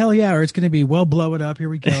 7, hell yeah, or it's going to be well, blow it up. Here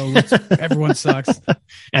we go. Everyone sucks.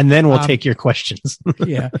 And then we'll take your questions.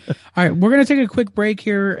 Yeah. All right, we're going to take a quick break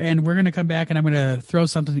here, and we're going to come back, and I'm going to throw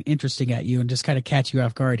something interesting at you and just kind of catch you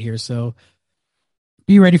off guard here. So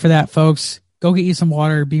be ready for that, folks. Go get you some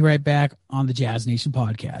water. Be right back on the Jazz Nation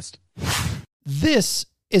podcast. This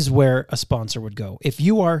is where a sponsor would go. If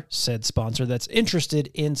you are said sponsor that's interested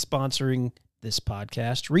in sponsoring this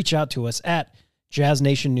podcast, reach out to us at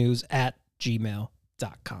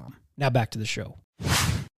jazznationnews@gmail.com. Now back to the show.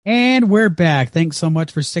 And we're back. Thanks so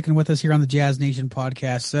much for sticking with us here on the Jazz Nation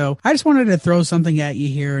podcast. So I just wanted to throw something at you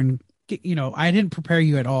here and I didn't prepare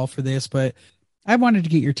you at all for this, but I wanted to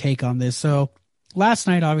get your take on this. So last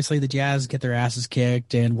night, obviously the Jazz get their asses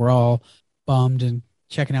kicked and we're all bummed and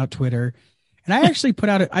checking out Twitter. And I actually put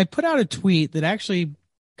out a tweet that actually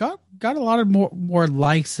got a lot of more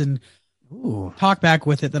likes and talk back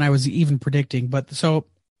with it than I was even predicting. But so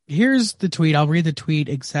here's the tweet. I'll read the tweet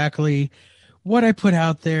exactly what I put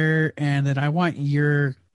out there, and then I want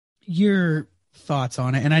your thoughts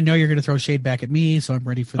on it. And I know you're going to throw shade back at me, so I'm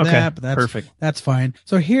ready for that. But that's perfect. That's fine.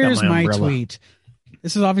 So here's my tweet.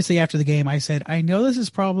 This is obviously after the game. I said, I know this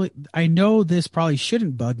probably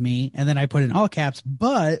shouldn't bug me, and then I put in all caps,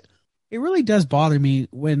 but it really does bother me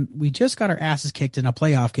when we just got our asses kicked in a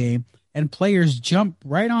playoff game and players jump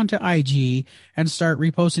right onto IG and start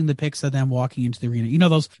reposting the pics of them walking into the arena. You know,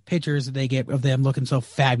 those pictures that they get of them looking so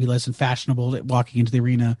fabulous and fashionable walking into the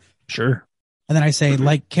arena. Sure. And then I say,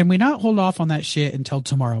 can we not hold off on that shit until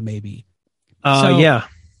tomorrow, maybe? Yeah.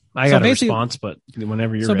 I got a response, but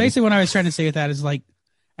whenever you're ready. So basically what I was trying to say with that is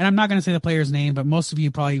and I'm not going to say the player's name, but most of you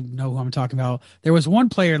probably know who I'm talking about. There was one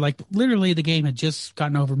player, literally the game had just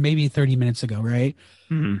gotten over maybe 30 minutes ago, right?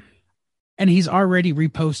 Mm-hmm. And he's already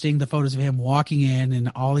reposting the photos of him walking in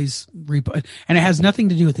and all these and it has nothing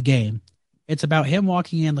to do with the game. It's about him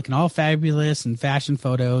walking in, looking all fabulous and fashion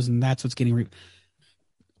photos, and that's what's getting.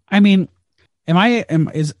 I mean, and I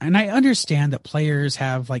understand that players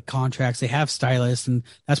have contracts, they have stylists, and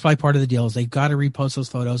that's probably part of the deal is they've got to repost those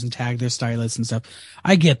photos and tag their stylists and stuff.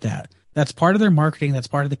 I get that. That's part of their marketing. That's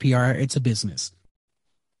part of the PR. It's a business.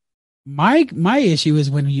 My issue is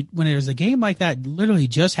when there's a game like that literally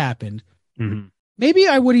just happened. Mm-hmm. Maybe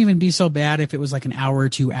I wouldn't even be so bad if it was an hour or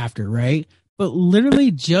two after, right? But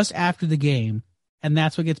literally just after the game, and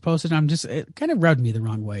that's what gets posted. It kind of rubbed me the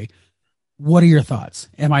wrong way. What are your thoughts?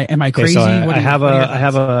 Am I crazy? So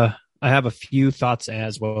I have a few thoughts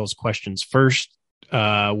as well as questions. First,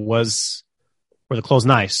 were the clothes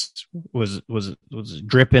nice? Was it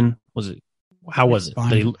dripping? How was it?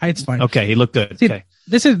 It's fine. Okay, he looked good. See, okay,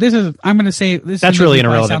 this is. I'm going to say this. That's really an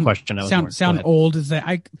irrelevant question. Sound old is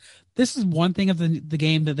that this is one thing of the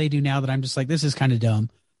game that they do now that I'm just like, this is kind of dumb.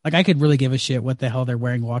 Like, I could really give a shit what the hell they're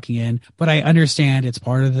wearing walking in, but I understand it's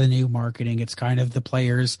part of the new marketing. It's kind of the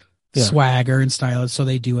players' swagger and style, so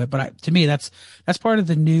they do it. But to me, that's part of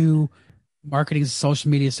the new marketing, social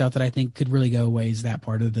media stuff that I think could really go away. Is that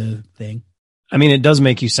part of the thing? I mean, it does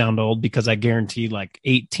make you sound old because I guarantee like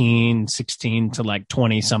 18, 16 to like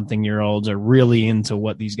 20 something year olds are really into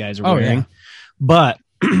what these guys are wearing. Yeah. But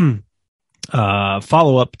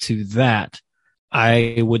follow up to that,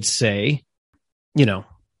 I would say,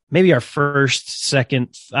 maybe our first,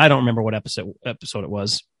 second, I don't remember what episode it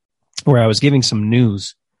was, where I was giving some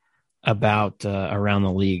news about around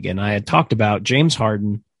the league. And I had talked about James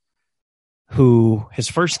Harden, who his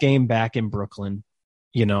first game back in Brooklyn,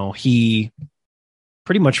 he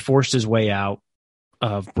pretty much forced his way out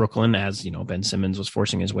of Brooklyn, as Ben Simmons was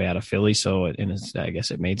forcing his way out of Philly. So I guess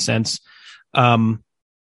it made sense.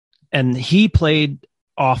 And he played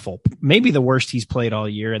awful, maybe the worst he's played all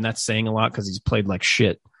year. And that's saying a lot because he's played like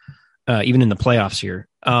shit, even in the playoffs here.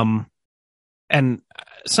 And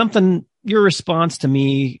your response to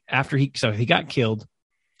me after he got killed,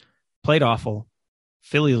 played awful,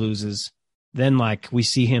 Philly loses. Then like we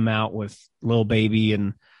see him out with Lil Baby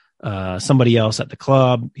and somebody else at the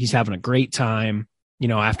club. He's having a great time,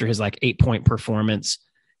 after his like 8-point performance.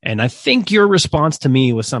 And I think your response to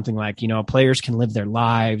me was something like, players can live their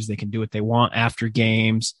lives. They can do what they want after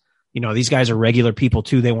games. These guys are regular people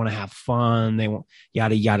too. They want to have fun. They want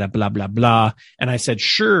yada, yada, blah, blah, blah. And I said,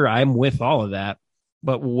 sure, I'm with all of that.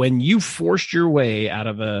 But when you forced your way out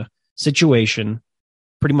of a situation,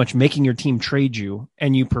 pretty much making your team trade you,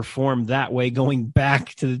 and you perform that way going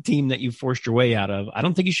back to the team that you forced your way out of, I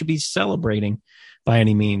don't think you should be celebrating by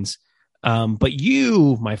any means. But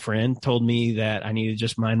you, my friend, told me that I need to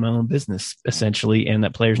just mind my own business, essentially, and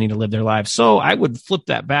that players need to live their lives. So I would flip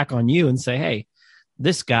that back on you and say, hey,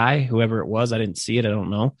 this guy, whoever it was, I didn't see it, I don't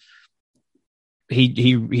know.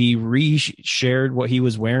 He re-shared what he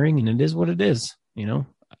was wearing, and it is what it is,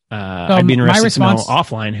 I'd be interested to know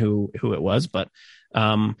offline who it was, but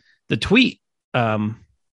the tweet,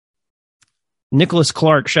 Nicholas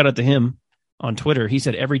Clark, shout out to him on Twitter. He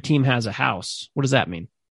said, every team has a house. What does that mean?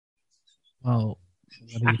 Well,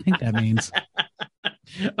 what do you think that means?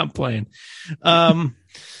 I'm playing.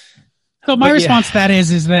 So my response to that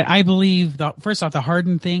is that I believe first off, the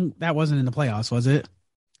Harden thing, that wasn't in the playoffs, was it?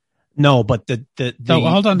 No, but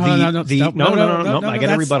hold on. No, I got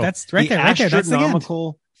a rebuttal. That's right there. That's the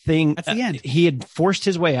astronomical thing. That's the end. He had forced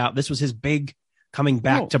his way out. This was his big coming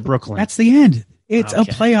back to Brooklyn. That's the end. It's a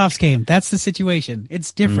playoffs game. That's the situation.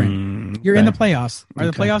 It's different. You're in the playoffs.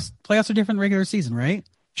 The playoffs are different than regular season, right?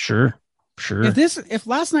 Sure. If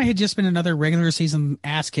last night had just been another regular season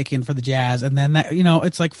ass kicking for the Jazz, and then that,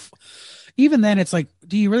 it's like, even then it's like,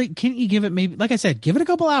 can't you give it maybe, like I said, give it a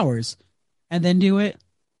couple hours and then do it?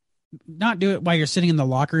 Not do it while you're sitting in the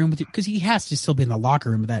locker room with you, because he has to still be in the locker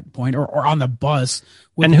room at that point, or on the bus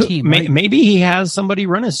with the team. Right? Maybe he has somebody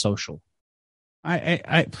run his social.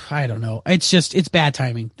 I don't know. It's bad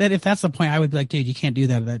timing. That if that's the point, I would be like, dude, you can't do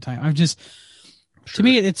that at that time. To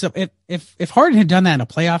me, if Harden had done that in a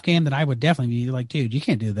playoff game, then I would definitely be like, dude, you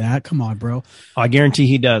can't do that. Come on, bro. I guarantee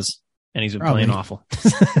he does, and he's been playing awful.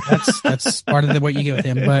 That's part of what you get with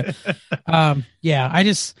him. But I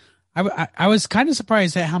was kind of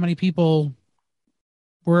surprised at how many people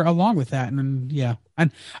were along with that, and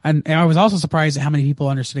I was also surprised at how many people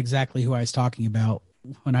understood exactly who I was talking about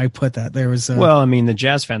when I put that. There was the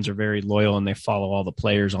Jazz fans are very loyal and they follow all the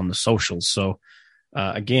players on the socials. So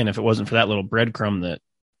again, if it wasn't for that little breadcrumb that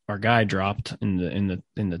our guy dropped in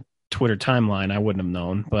the Twitter timeline, I wouldn't have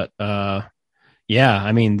known. But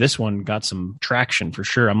this one got some traction for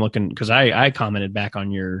sure. I'm looking because I commented back on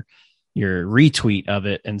your retweet of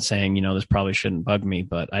it and saying, this probably shouldn't bug me,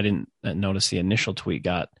 but I didn't notice the initial tweet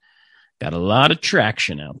got a lot of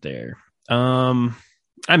traction out there.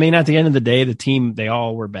 At the end of the day, the team, they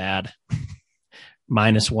all were bad,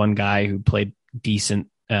 minus one guy who played decent,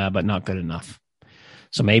 but not good enough.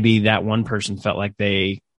 So maybe that one person felt like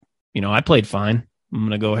I played fine. I'm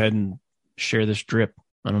going to go ahead and share this drip.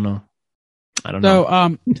 I don't know.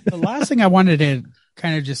 So, the last thing I wanted to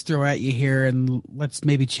kind of just throw at you here, and let's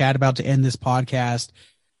maybe chat about to end this podcast.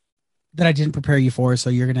 that I didn't prepare you for, so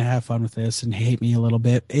you're going to have fun with this and hate me a little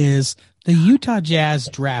bit, is the Utah Jazz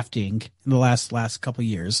drafting in the last couple of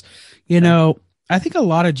years. You know, I think a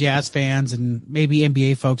lot of Jazz fans and maybe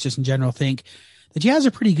NBA folks just in general think the Jazz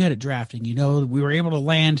are pretty good at drafting. You know, we were able to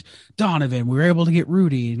land Donovan, we were able to get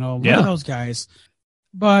Rudy, you know, one of those guys.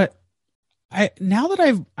 But now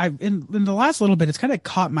that I've in the last little bit, it's kind of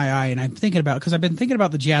caught my eye, and I'm thinking about, because I've been thinking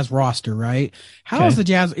about the Jazz roster, right? How is the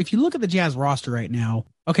Jazz? If you look at the Jazz roster right now,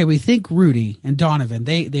 okay, we think Rudy and Donovan,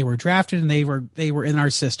 they were drafted and they were in our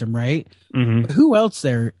system, right? Mm-hmm. But who else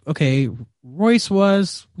there? Okay, Royce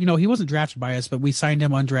was, you know, he wasn't drafted by us, but we signed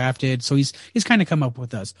him undrafted, so he's kind of come up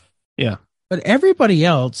with us. Yeah, but everybody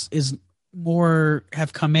else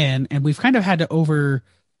have come in, and we've kind of had to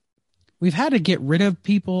we've had to get rid of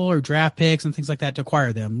people or draft picks and things like that to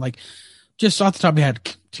acquire them. Like, just off the top of my head,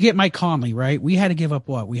 to get Mike Conley, right? We had to give up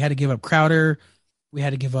what? We had to give up Crowder. We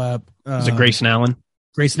had to give up was it Grayson Allen?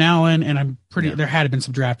 Grayson Allen, and I'm pretty. There had been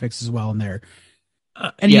some draft picks as well in there.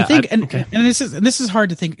 And you think, and this is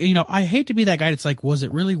hard to think. You know, I hate to be that guy that's like, was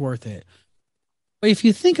it really worth it? But if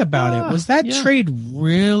you think about it, was that trade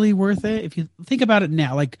really worth it? If you think about it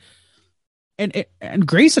now, like. And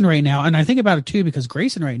Grayson right now, and I think about it too, because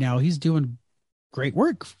Grayson right now, he's doing great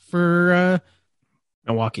work for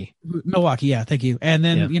Milwaukee. Yeah, thank you. And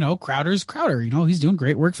then, you know, Crowder's Crowder, you know, he's doing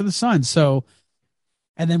great work for the Suns. So,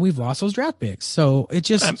 and then we've lost those draft picks. So it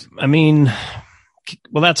just, I mean,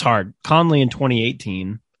 well, that's hard. Conley in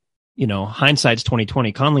 2018, you know, hindsight's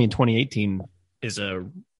 2020. Conley in 2018 is a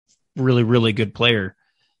really, really good player.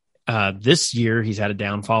 This year he's had a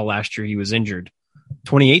downfall. Last year he was injured.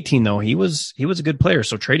 2018 though, he was a good player.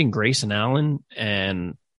 So trading Grayson Allen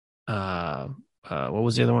and what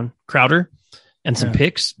was the other one? Crowder and some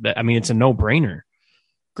picks. I mean, it's a no-brainer.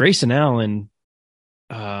 Grayson Allen,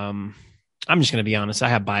 I'm just going to be honest. I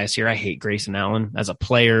have bias here. I hate Grayson Allen as a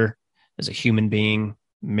player, as a human being,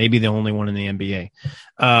 maybe the only one in the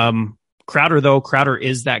NBA. Crowder though, Crowder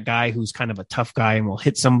is that guy who's kind of a tough guy and will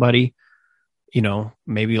hit somebody, you know,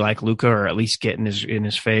 maybe like Luka, or at least get in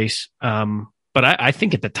his face. But I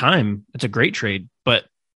think at the time it's a great trade. But,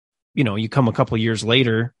 you know, you come a couple of years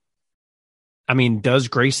later. I mean, does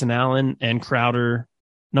Grayson Allen and Crowder,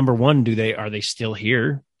 number one, are they still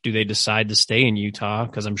here? Do they decide to stay in Utah?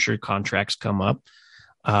 Because I'm sure contracts come up.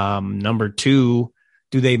 Number two,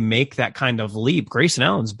 do they make that kind of leap? Grayson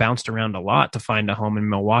Allen's bounced around a lot to find a home in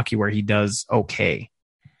Milwaukee where he does okay.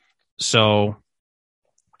 So,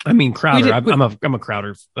 I mean, Crowder, I'm a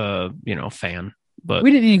Crowder, fan. But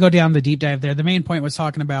we didn't need to go down the deep dive there. The main point was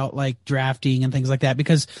talking about like drafting and things like that,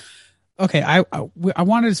 because, okay, I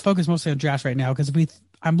wanted to focus mostly on drafts right now, because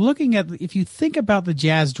I'm looking at, if you think about the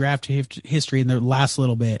Jazz draft history in the last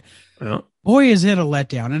little bit, boy, is it a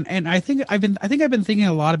letdown. And I think I've been thinking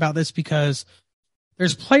a lot about this, because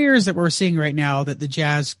there's players that we're seeing right now that the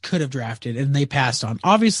Jazz could have drafted and they passed on.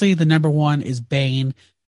 Obviously, the number one is Bane.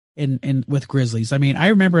 In with Grizzlies. I mean, I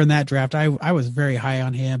remember in that draft, I was very high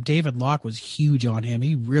on him. David Locke was huge on him.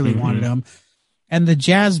 He really wanted him. And the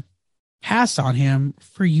Jazz passed on him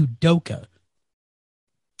for Udoka.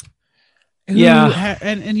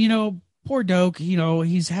 And you know, poor Doke, you know,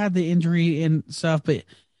 he's had the injury and stuff, but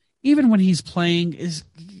even when he's playing,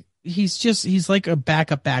 he's like a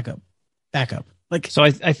backup. Like, so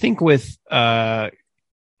I think with as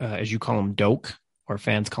you call him, Doke, or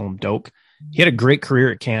fans call him Doke, he had a great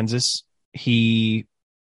career at Kansas. He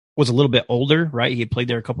was a little bit older, right? He had played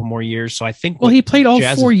there a couple more years. So I think, he played all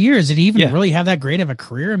 4 years. Did he even really have that great of a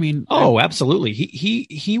career? I mean, absolutely.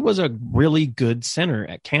 He was a really good center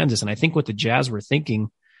at Kansas. And I think what the Jazz were thinking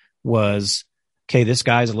was, okay, this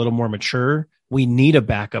guy's a little more mature. We need a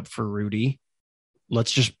backup for Rudy.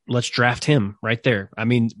 Let's draft him right there. I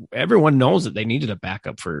mean, everyone knows that they needed a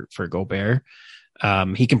backup for Gobert.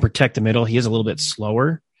 He can protect the middle. He is a little bit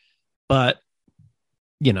slower. But,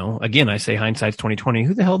 you know, again, I say hindsight's 2020.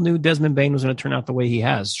 Who the hell knew Desmond Bane was going to turn out the way he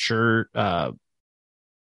has? Sure,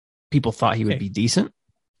 people thought he would be decent,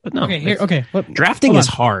 but no. Drafting is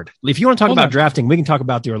hard. If you want to talk about drafting, we can talk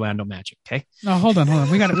about the Orlando Magic. Okay. No, hold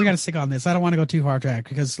on. We got to stick on this. I don't want to go too far track,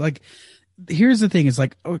 because, like, here's the thing: is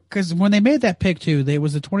like, because when they made that pick too, they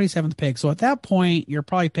was the 27th pick. So at that point, you're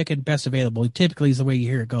probably picking best available. Typically, is the way you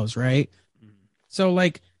hear it goes, right? So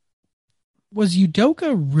like, was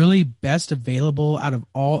Udoka really best available out of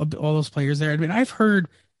all those players there? I mean, I've heard,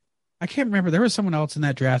 I can't remember. There was someone else in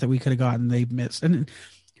that draft that we could have gotten. They missed. And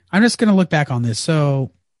I'm just going to look back on this.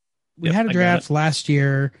 So we had a draft last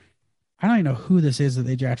year. I don't even know who this is that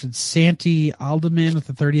they drafted. Santi Alderman with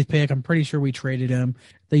the 30th pick. I'm pretty sure we traded him.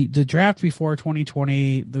 The draft before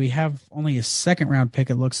 2020, we have only a second round pick,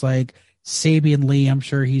 it looks like. Sabian Lee, I'm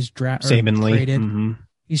sure he's traded. Mm-hmm.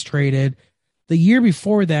 He's traded. The year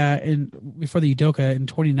before that, before the Udoka in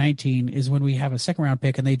 2019, is when we have a second round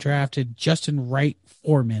pick, and they drafted Justin Wright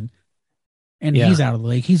Foreman, and he's out of the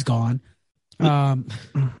league. He's gone. The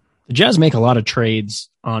Jazz make a lot of trades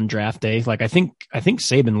on draft day. Like I think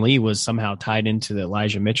Saban Lee was somehow tied into the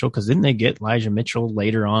Elijah Mitchell, because didn't they get Elijah Mitchell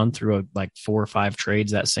later on through like 4 or 5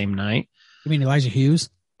 trades that same night? You mean Elijah Hughes?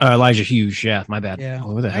 Elijah Hughes, yeah, my bad. Yeah.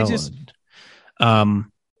 Who the hell?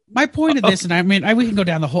 My point of this, and I mean, we can go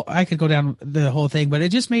down I could go down the whole thing, but it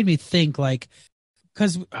just made me think, like,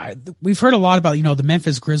 because we've heard a lot about, the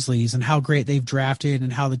Memphis Grizzlies and how great they've drafted,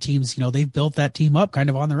 and how the teams, they've built that team up kind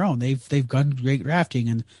of on their own. They've done great drafting,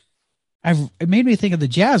 and it made me think of the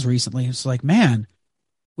Jazz recently. It's like, man,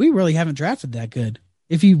 we really haven't drafted that good.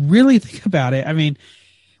 If you really think about it, I mean,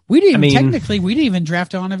 we didn't even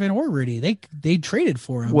draft Donovan or Rudy. They traded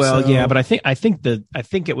for him. Well, yeah, but I think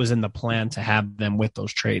it was in the plan to have them with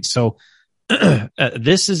those trades. So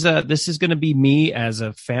this is going to be me as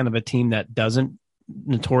a fan of a team that doesn't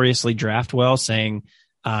notoriously draft well, saying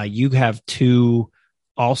you have 2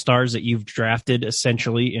 all-stars that you've drafted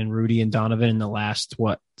essentially in Rudy and Donovan in the last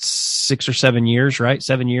 6 or 7 years, right?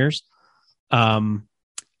 7 years.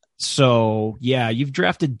 So yeah, you've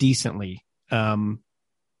drafted decently.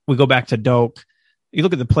 We go back to Doak. You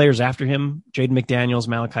look at the players after him: Jaden McDaniels,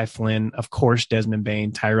 Malachi Flynn, of course, Desmond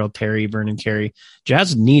Bane, Tyrell Terry, Vernon Carey.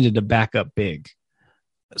 Jazz needed a backup big.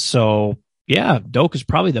 So yeah, Doak is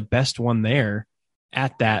probably the best one there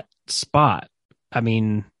at that spot. I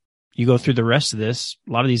mean, you go through the rest of this,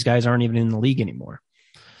 a lot of these guys aren't even in the league anymore.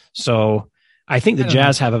 So I think the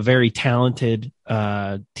Jazz have a very talented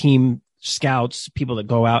team, scouts, people that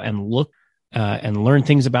go out and look and learn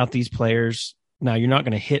things about these players. Now, you're not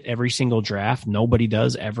going to hit every single draft. Nobody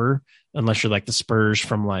does ever, unless you're like the Spurs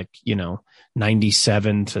from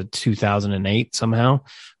 97 to 2008 somehow.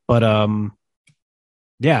 But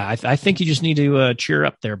yeah, I think you just need to cheer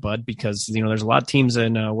up there, bud, because there's a lot of teams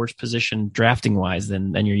in a worse position drafting wise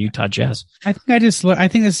than your Utah Jazz. I think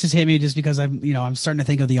this just hit me just because I'm starting to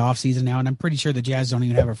think of the offseason now, and I'm pretty sure the Jazz don't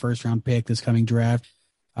even have a first round pick this coming draft.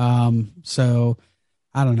 So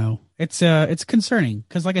I don't know. It's concerning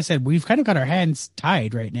because, like I said, we've kind of got our hands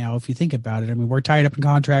tied right now. If you think about it, I mean, we're tied up in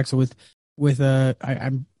contracts with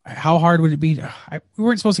how hard would it be? We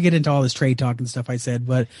weren't supposed to get into all this trade talk and stuff I said,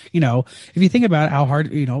 but if you think about how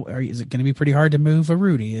hard, is it going to be pretty hard to move a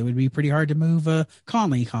Rudy? It would be pretty hard to move a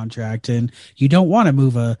Conley contract, and you don't want to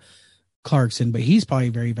move a Clarkson, but he's probably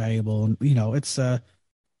very valuable. And it's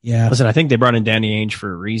yeah. Listen, I think they brought in Danny Ainge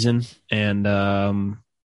for a reason, and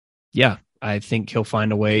yeah. I think he'll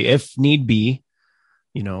find a way if need be.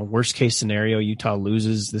 Worst case scenario, Utah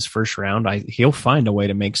loses this first round. He'll find a way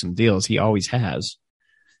to make some deals. He always has.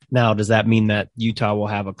 Now, does that mean that Utah will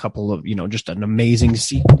have a couple of, just an amazing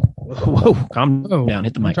season? Whoa, calm down.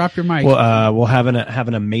 Hit the mic. Drop your mic. Well, we'll have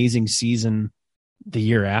an amazing season the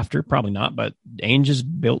year after. Probably not, but Ainge has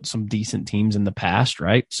built some decent teams in the past,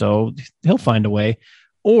 right? So he'll find a way.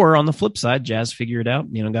 Or on the flip side, Jazz figure it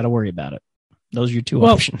out. Got to worry about it. Those are your 2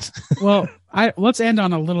 options. Let's end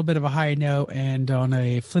on a little bit of a high note and on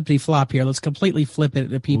a flippity flop here. Let's completely flip it.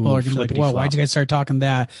 The people are going to be like, "Whoa, why'd you guys start talking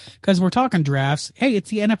that?" Because we're talking drafts. Hey, it's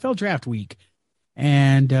the NFL draft week,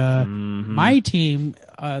 and my team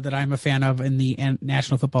that I'm a fan of in the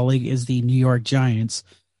National Football League is the New York Giants,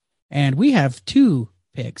 and we have 2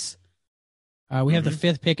 picks. We have the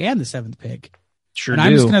 5th pick and the 7th pick. Sure, and do.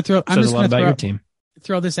 I'm just going to throw. I'm just going to throw your team.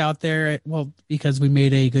 Throw this out there. Because we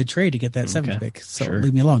made a good trade to get that 7th pick. So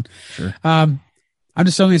leave me alone. Sure. I'm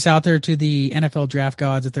just throwing this out there to the NFL draft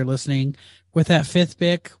gods if they're listening. With that 5th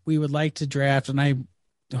pick, we would like to draft, and I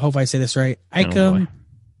hope I say this right, Ikem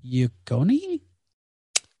Yukoni,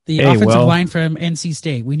 the offensive line from NC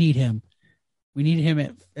State. We need him. We need him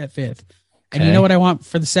at 5th. Okay. And you know what I want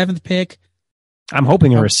for the 7th pick? I'm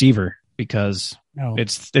hoping a receiver because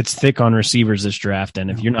it's thick on receivers this draft, and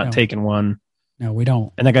if you're not taking one. No, we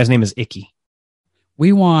don't. And that guy's name is Icky.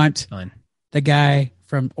 We want the guy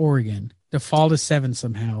from Oregon to fall to 7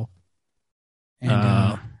 somehow.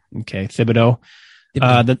 And, okay, Thibodeau.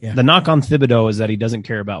 The knock on Thibodeau is that he doesn't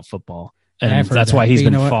care about football, and that's why he's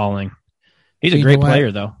been falling. He's a great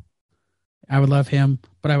player, though. I would love him,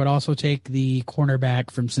 but I would also take the cornerback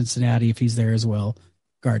from Cincinnati if he's there as well,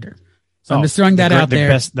 Gardner. So I'm just throwing that out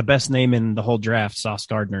there. The best name in the whole draft, Sauce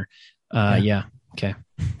Gardner. Yeah. Okay.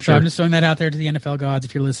 So I'm just throwing that out there to the NFL gods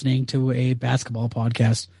if you're listening to a basketball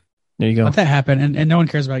podcast. There you go. Let that happen. And no one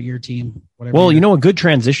cares about your team. Well, a good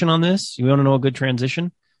transition on this? You want to know a good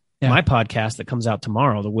transition? Yeah. My podcast that comes out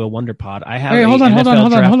tomorrow, the Will Wonder Pod. I have. Hey, hold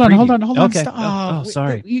on. Okay. Stop.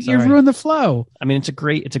 Sorry. You've ruined the flow. I mean, it's a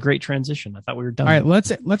great transition. I thought we were done. All right,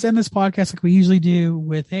 let's end this podcast like we usually do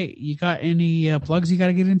with, hey, you got any plugs you got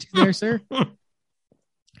to get into there, sir?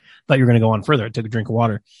 Thought you were going to go on further. I took a drink of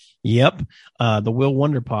water. Yep. The Will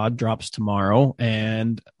Wonder Pod drops tomorrow.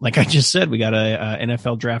 And like I just said, we got a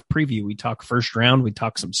NFL draft preview. We talk first round. We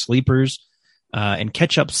talk some sleepers and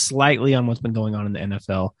catch up slightly on what's been going on in the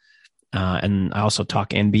NFL. And I also talk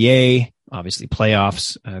NBA, obviously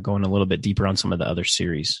playoffs, going a little bit deeper on some of the other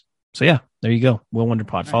series. So yeah, there you go. Will Wonder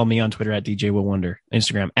Pod. Follow me on Twitter at DJ Will Wonder,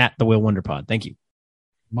 Instagram at the Will Wonder Pod. Thank you.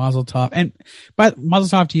 Mazel tov. And but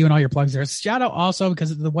mazel tov to you and all your plugs there. Shout out also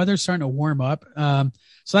because the weather's starting to warm up.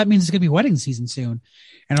 So that means it's gonna be wedding season soon.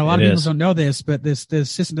 And a lot of people don't know this, but the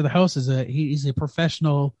assistant to the host he's a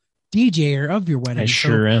professional DJer of your wedding. I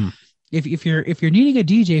sure am. If you're needing a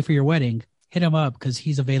DJ for your wedding, hit him up because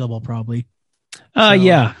he's available probably.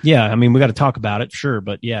 Yeah. I mean, we got to talk about it, sure,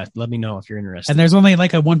 but yeah, let me know if you're interested. And there's only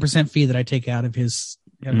like a 1% fee that I take out of his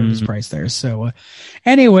price there. So,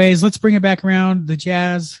 anyways, let's bring it back around. The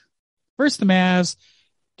Jazz versus the Mavs,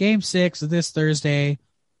 Game 6 of this Thursday.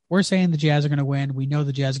 We're saying the Jazz are going to win. We know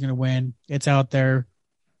the Jazz are going to win. It's out there.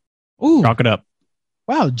 Ooh, rock it up!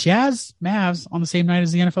 Wow, Jazz Mavs on the same night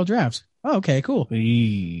as the NFL draft. Oh, okay, cool.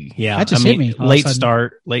 Yeah, that just hit me. Late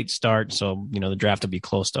start. So the draft will be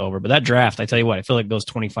close to over. But that draft, I tell you what, I feel like it goes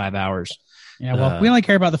 25 hours. Yeah, well, we only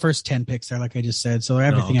care about the first 10 picks there, like I just said. So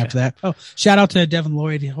everything after that. Oh, shout out to Devin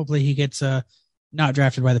Lloyd. Hopefully he gets not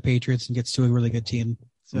drafted by the Patriots and gets to a really good team.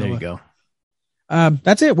 So, there you go.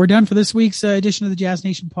 That's it. We're done for this week's edition of the Jazz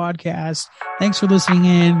Nation podcast. Thanks for listening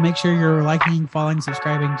in. Make sure you're liking, following,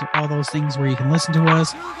 subscribing to all those things where you can listen to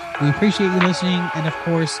us. We appreciate you listening. And of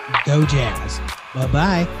course, go Jazz.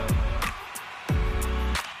 Bye-bye.